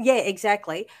 Yeah,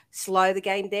 exactly. Slow the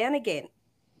game down again.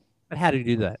 But how do you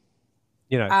do that?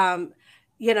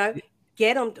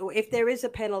 Get them to, if there is a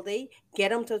penalty, get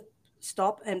them to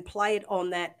stop and play it on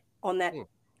that, and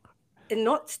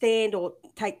not stand or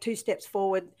take 2 steps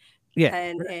forward. Yeah,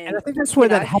 and I think that's where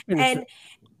that happens. And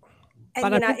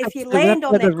if you land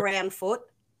on that ground foot,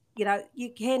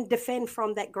 you can defend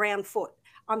from that ground foot.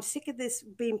 I'm sick of this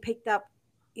being picked up.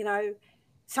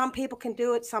 Some people can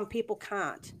do it, some people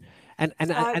can't.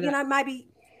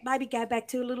 Maybe go back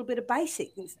to a little bit of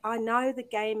basics. I know the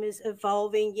game is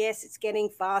evolving. Yes, it's getting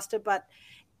faster, but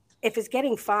if it's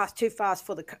getting too fast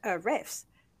for the refs,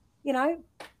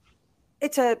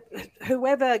 it's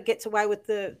whoever gets away with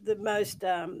the most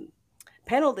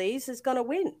penalties is going to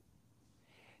win.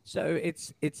 So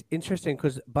it's interesting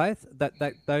because both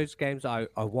those games I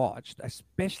watched,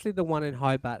 especially the one in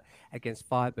Hobart against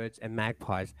Firebirds and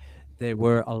Magpies, there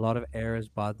were a lot of errors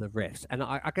by the refs, and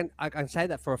I can say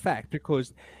that for a fact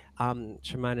because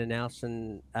Shimona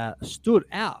Nelson stood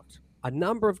out a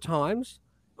number of times,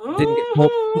 didn't get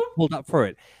pulled up for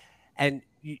it, and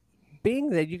being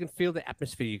there, you can feel the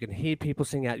atmosphere, you can hear people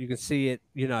sing out, you can see it,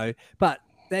 but.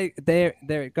 There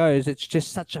it goes. It's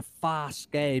just such a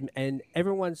fast game, and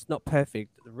everyone's not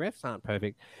perfect. The refs aren't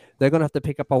perfect. They're going to have to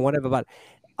pick up on whatever. But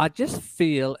I just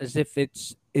feel as if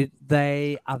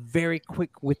they are very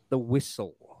quick with the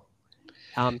whistle,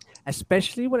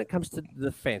 especially when it comes to the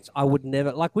defense. I would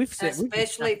never, like we've said,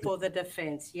 especially for the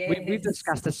defense. Yeah, we've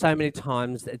discussed it so many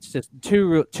times. It's just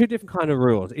two different kind of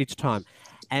rules each time,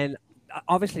 and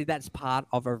obviously that's part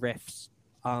of a ref's.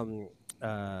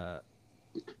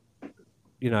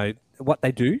 What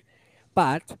they do,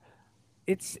 but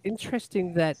it's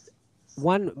interesting that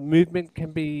one movement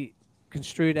can be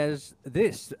construed as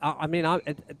this.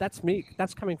 That's me.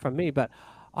 That's coming from me, but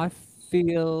I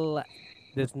feel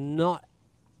there's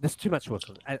too much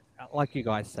whistle. Like you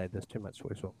guys say, there's too much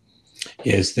whistle.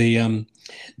 Yes,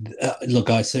 look,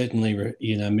 I certainly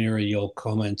mirror your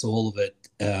comments, all of it.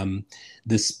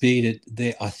 The speed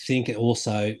there, I think it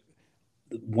also.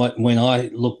 When I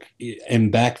look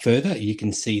and back further, you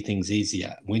can see things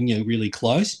easier. When you're really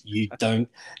close, you don't.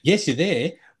 Yes, you're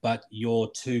there, but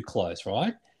you're too close,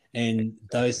 right? and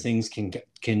those things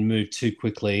can move too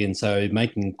quickly. And so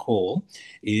making a call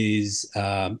is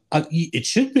it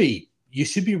should be. You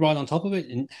should be right on top of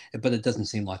it, but it doesn't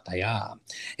seem like they are.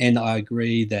 And I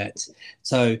agree that.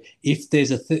 So if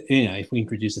there's if we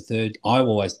introduce a third, I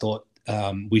always thought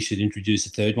we should introduce a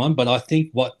third one. But I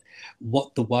think what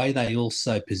the way they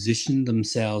also position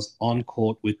themselves on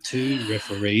court with two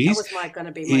referees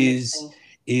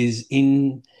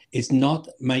is not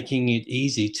making it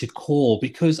easy to call,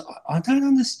 because I don't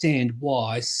understand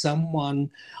why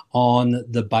someone on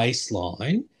the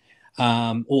baseline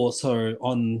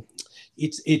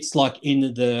it's like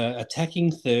in the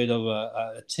attacking third of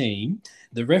a team,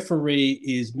 the referee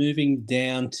is moving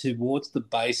down towards the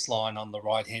baseline on the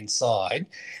right-hand side,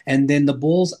 and then the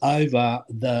ball's over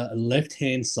the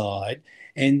left-hand side,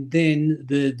 and then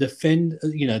the defend,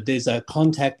 there's a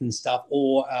contact and stuff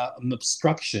or an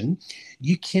obstruction.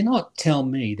 You cannot tell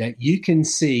me that you can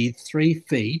see 3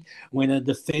 feet when a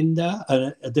defender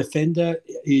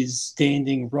is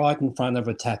standing right in front of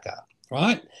attacker.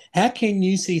 Right? How can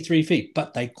you see 3 feet?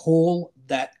 But they call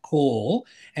that call,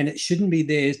 and it shouldn't be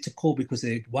theirs to call because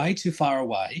they're way too far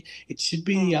away. It should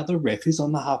be the other ref who's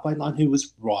on the halfway line who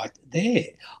was right there.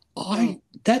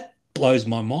 That blows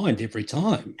my mind every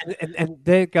time. And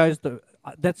there goes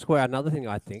that's where another thing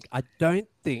I think. I don't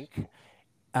think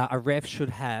a ref should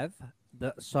have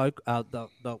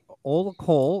all the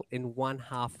call in one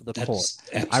half of the court.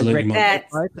 Absolutely,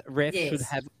 both refs should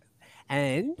have,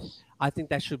 and I think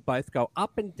they should both go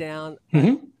up and down.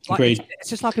 Agreed. It's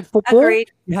just like in football.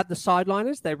 Agreed. You have the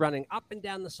sideliners. They're running up and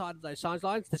down the side of those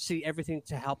sidelines to see everything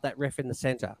to help that ref in the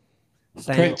centre.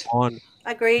 Correct.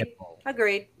 Agreed.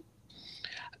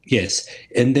 Yes.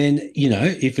 And then,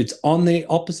 if it's on the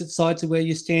opposite sides of where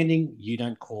you're standing, you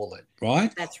don't call it,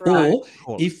 right? That's right.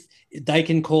 Or if they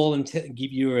can call and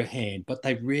give you a hand, but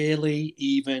they rarely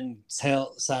even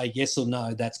say yes or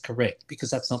no, that's correct, because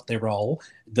that's not their role.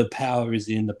 The power is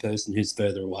in the person who's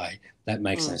further away. That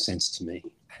makes no sense to me.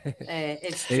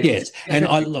 It's yes. And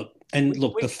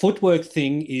the footwork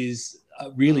thing is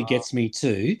really gets me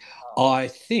too. I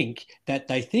think that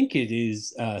they think it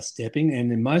is stepping, and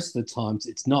then most of the times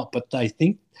it's not, but they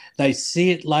think they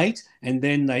see it late and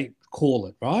then they call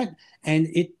it, right? And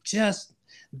it just,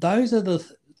 they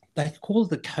call it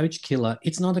the coach killer.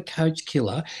 It's not a coach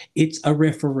killer. It's a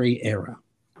referee error.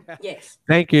 Yes.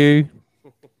 Thank you.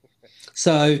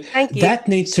 So that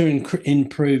needs to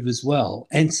improve as well.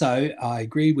 And so I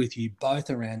agree with you both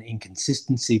around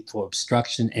inconsistency for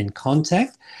obstruction and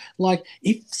contact. Like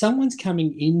if someone's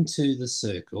coming into the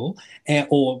circle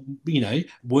or,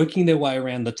 working their way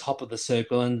around the top of the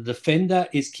circle and the defender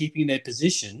is keeping their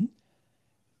position,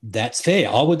 that's fair.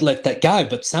 I would let that go.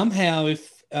 But somehow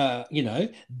if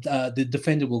the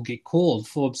defender will get called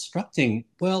for obstructing,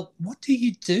 well, what do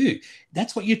you do?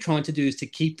 That's what you're trying to do, is to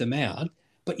keep them out,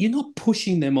 but you're not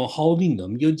pushing them or holding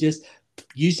them. You're just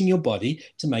using your body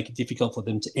to make it difficult for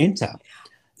them to enter.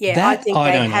 Yeah, I think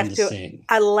they have to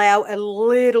allow a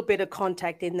little bit of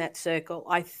contact in that circle.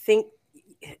 I think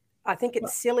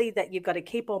it's silly that you've got to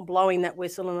keep on blowing that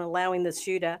whistle and allowing the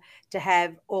shooter to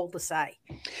have all the say.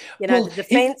 The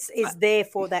defense is there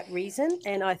for that reason,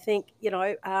 and I think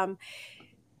But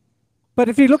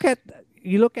if you look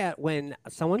at when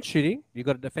someone's shooting, you've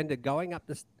got a defender going up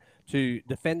to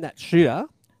defend that shooter.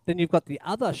 Then you've got the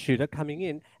other shooter coming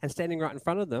in and standing right in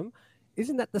front of them.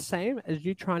 Isn't that the same as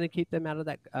you trying to keep them out of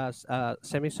that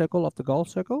semicircle of the goal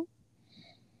circle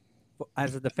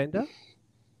as a defender?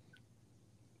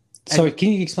 Sorry,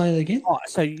 can you explain it again?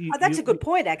 That's a good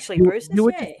point, actually, Bruce.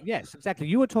 Yes, exactly.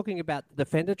 You were talking about the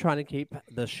defender trying to keep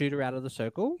the shooter out of the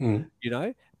circle,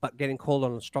 but getting called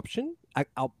on obstruction.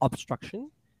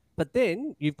 But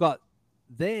then you've got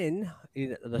the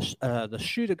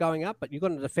shooter going up, but you've got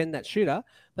to defend that shooter.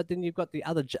 But then you've got the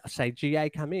other, say, GA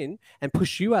come in and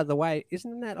push you out of the way.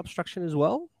 Isn't that obstruction as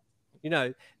well?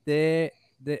 They're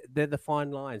the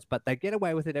fine lines, but they get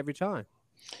away with it every time.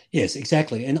 Yes,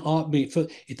 exactly. And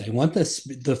if they want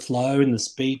the flow and the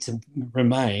speed to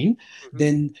remain,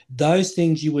 then those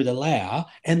things you would allow,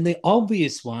 and the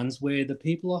obvious ones where the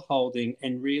people are holding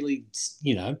and really,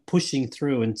 pushing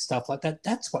through and stuff like that,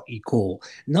 that's what you call,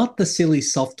 not the silly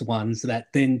soft ones that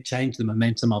then change the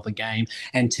momentum of a game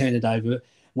and turn it over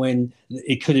when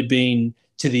it could have been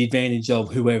to the advantage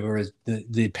of whoever is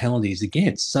the penalties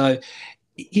against. So,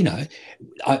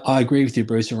 I agree with you,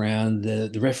 Bruce, around the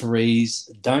referees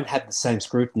don't have the same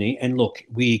scrutiny. And look,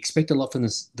 we expect a lot from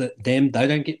them. They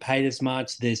don't get paid as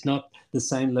much. There's not the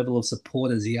same level of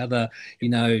support as the other,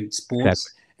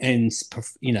 sports and,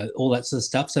 all that sort of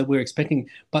stuff. So we're expecting,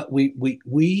 but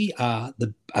we are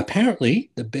apparently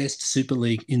the best Super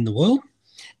League in the world.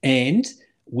 And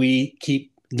we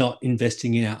keep not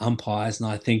investing in our umpires, and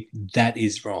I think that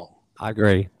is wrong. I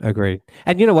agree.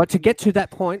 And you know what? To get to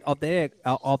that point of their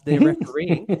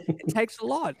refereeing, it takes a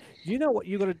lot. You know what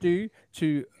you got to do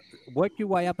to work your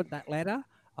way up at that ladder?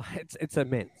 It's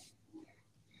immense.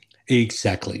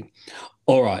 Exactly.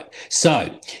 All right.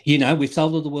 So, we've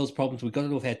solved all the world's problems. We've got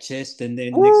it off our chest. And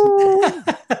then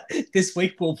this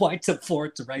week we'll wait for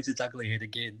it to raise its ugly head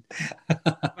again.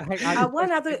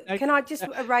 Can I just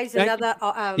raise another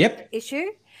issue?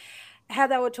 How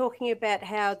they were talking about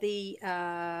how the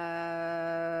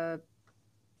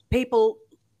people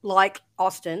like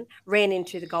Austin ran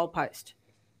into the goalpost.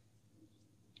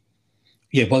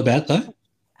 Yeah, what about though?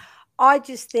 I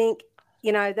just think,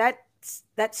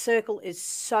 that circle is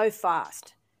so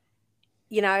fast.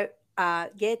 There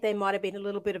might have been a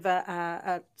little bit of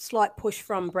a slight push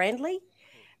from Brandley,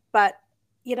 but,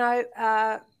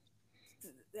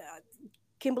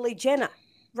 Kimberly Jenner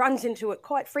runs into it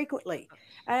quite frequently,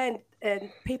 and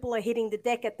people are hitting the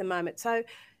deck at the moment. So,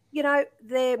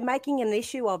 they're making an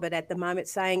issue of it at the moment,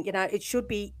 saying, it should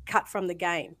be cut from the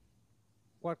game.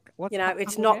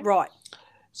 It's not right.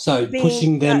 So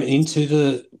pushing them into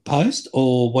the post,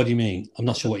 or what do you mean? I'm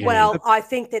not sure what you mean. Well, I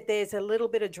think that there's a little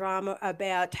bit of drama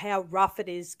about how rough it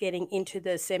is getting into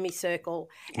the semicircle,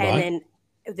 and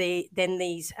then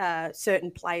these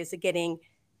certain players are getting,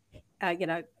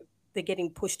 they're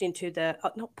getting pushed into the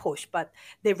not pushed, but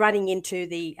they're running into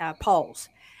the poles,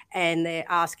 and they're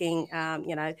asking,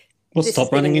 well,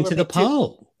 stop running into the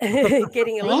pole.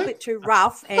 Getting a little bit too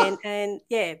rough, and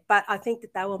yeah, but I think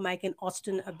that they will make an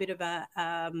Austin a bit of a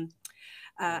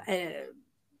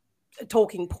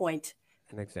talking point.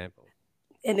 An example.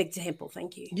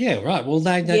 Thank you. Yeah, right. Well,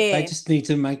 they just need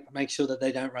to make sure that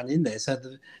they don't run in there, so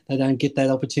that they don't get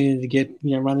that opportunity to get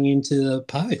running into the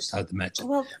post, I'd imagine.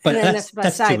 Well, but that's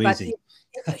too easy.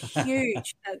 It's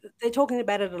huge. They're talking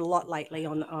about it a lot lately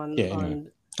on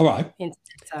all right.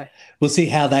 So we'll see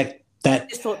how that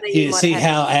see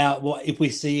how if we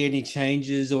see any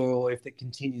changes or if it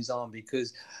continues on,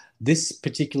 because this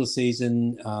particular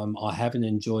season I haven't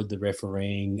enjoyed the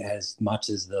refereeing as much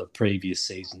as the previous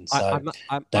season. So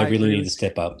they really need to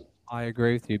step up. I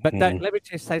agree with you. But let me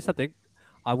just say something.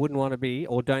 I wouldn't want to be,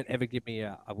 or don't ever give me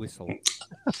a whistle.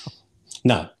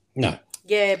 No.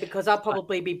 Yeah, because I'll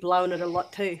probably be blowing it a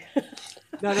lot too.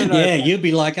 No. Yeah, you'll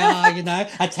be like,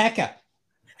 attacker.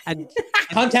 And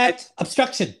contact,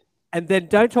 obstruction. And then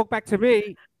don't talk back to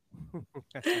me.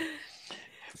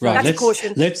 Right.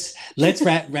 Let's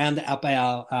round up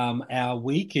our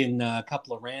week in a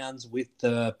couple of rounds with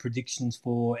the predictions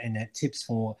for and tips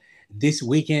for this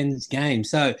weekend's game.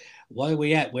 So what are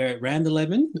we at? We're at round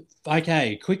 11.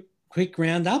 Okay, quick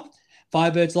round up.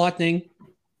 Firebirds, Lightning.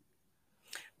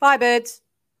 Firebirds.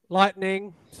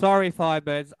 Lightning. Sorry,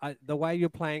 Firebirds. The way you're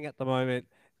playing at the moment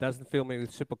doesn't fill me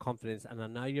with super confidence, and I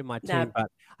know you're my team,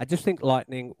 but I just think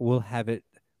Lightning will have it.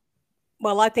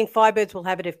 Well, I think Firebirds will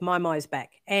have it if Momo's back,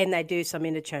 and they do some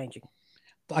interchanging.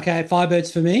 Okay,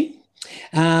 Firebirds for me.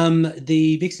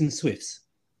 The Vixen Swifts.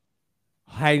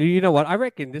 Hey, you know what? I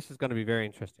reckon this is going to be very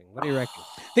interesting. What do you reckon?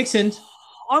 Vixens.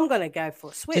 I'm going to go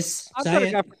for Swifts. I'm going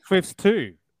to go for Swifts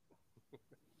too.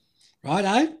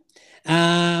 Righto.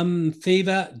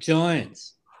 Fever,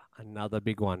 Giants. Another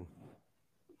big one.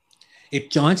 If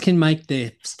Giants can make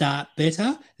their start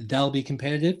better, they'll be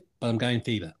competitive, but I'm going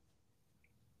Fever.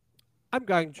 I'm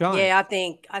going Giants. Yeah,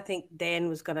 I think Dan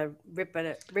was going to rip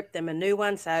them a new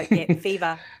one, so yeah,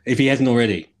 Fever. If he hasn't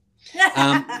already.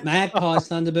 Magpies,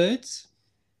 Thunderbirds.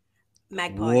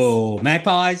 Magpies. Whoa,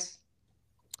 Magpies.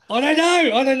 I don't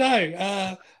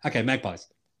know. Okay, Magpies.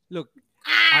 Look,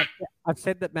 I've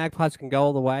said that Magpies can go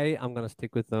all the way. I'm going to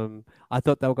stick with them. I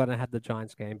thought they were going to have the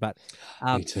Giants game, but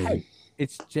me too. Hey,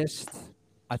 it's just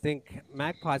I think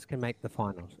Magpies can make the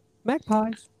finals.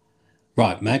 Magpies.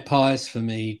 Right, Magpies for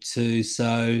me too.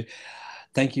 So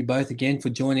thank you both again for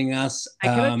joining us. Hey,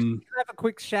 can I have a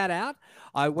quick shout out?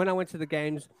 When I went to the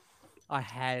games, I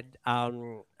had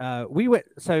we went.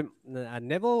 So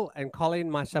Neville and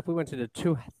Colin, myself, we went to the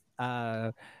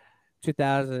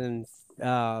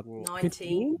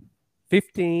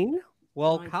 2015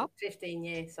 World Cup. 15,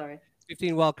 yeah, sorry.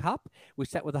 15 World Cup. We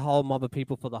sat with a whole mob of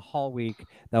people for the whole week.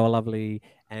 They were lovely,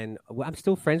 and I'm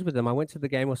still friends with them. I went to the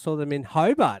game. I saw them in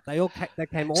Hobart. They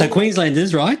came all. So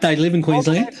Queenslanders, right? They live in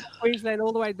Queensland. Queensland,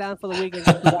 all the way down for the weekend.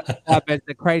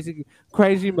 The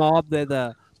crazy mob. They're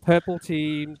the purple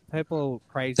team, purple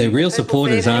crazy. They're real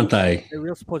supporters, aren't they? They're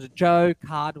real supporters. Joe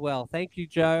Cardwell, thank you,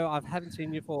 Joe. I haven't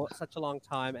seen you for such a long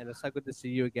time, and it's so good to see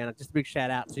you again. Just a big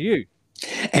shout out to you.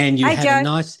 And you had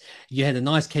a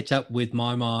nice catch up with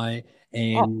My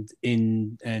and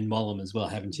Wallam as well,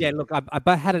 haven't you? Yeah, look,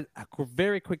 I had a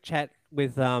very quick chat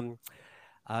with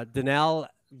Danelle,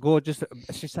 gorgeous.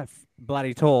 She's so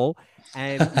bloody tall,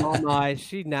 and Mama,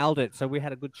 she nailed it. So we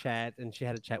had a good chat, and she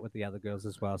had a chat with the other girls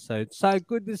as well. So it's so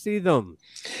good to see them.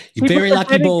 You're very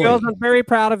lucky boy. Girls, I'm very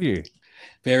proud of you.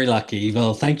 Very lucky.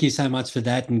 Well, thank you so much for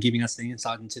that and giving us the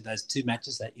insight into those 2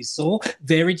 matches that you saw.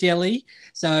 Very jelly.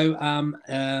 So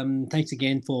thanks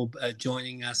again for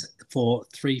joining us for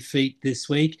 3 Feet this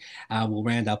week. We'll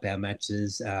round up our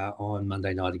matches on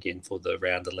Monday night again for the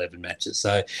round 11 matches.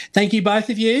 So thank you, both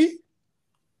of you.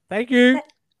 Thank you.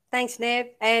 Thanks, Nev.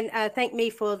 And thank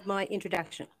me for my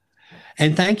introduction.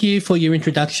 And thank you for your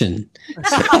introduction.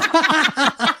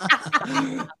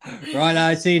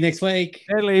 Righto, see you next week.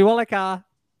 Deadly Wallaka.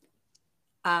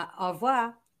 Au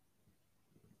revoir.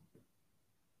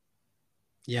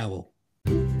 Yeah, well.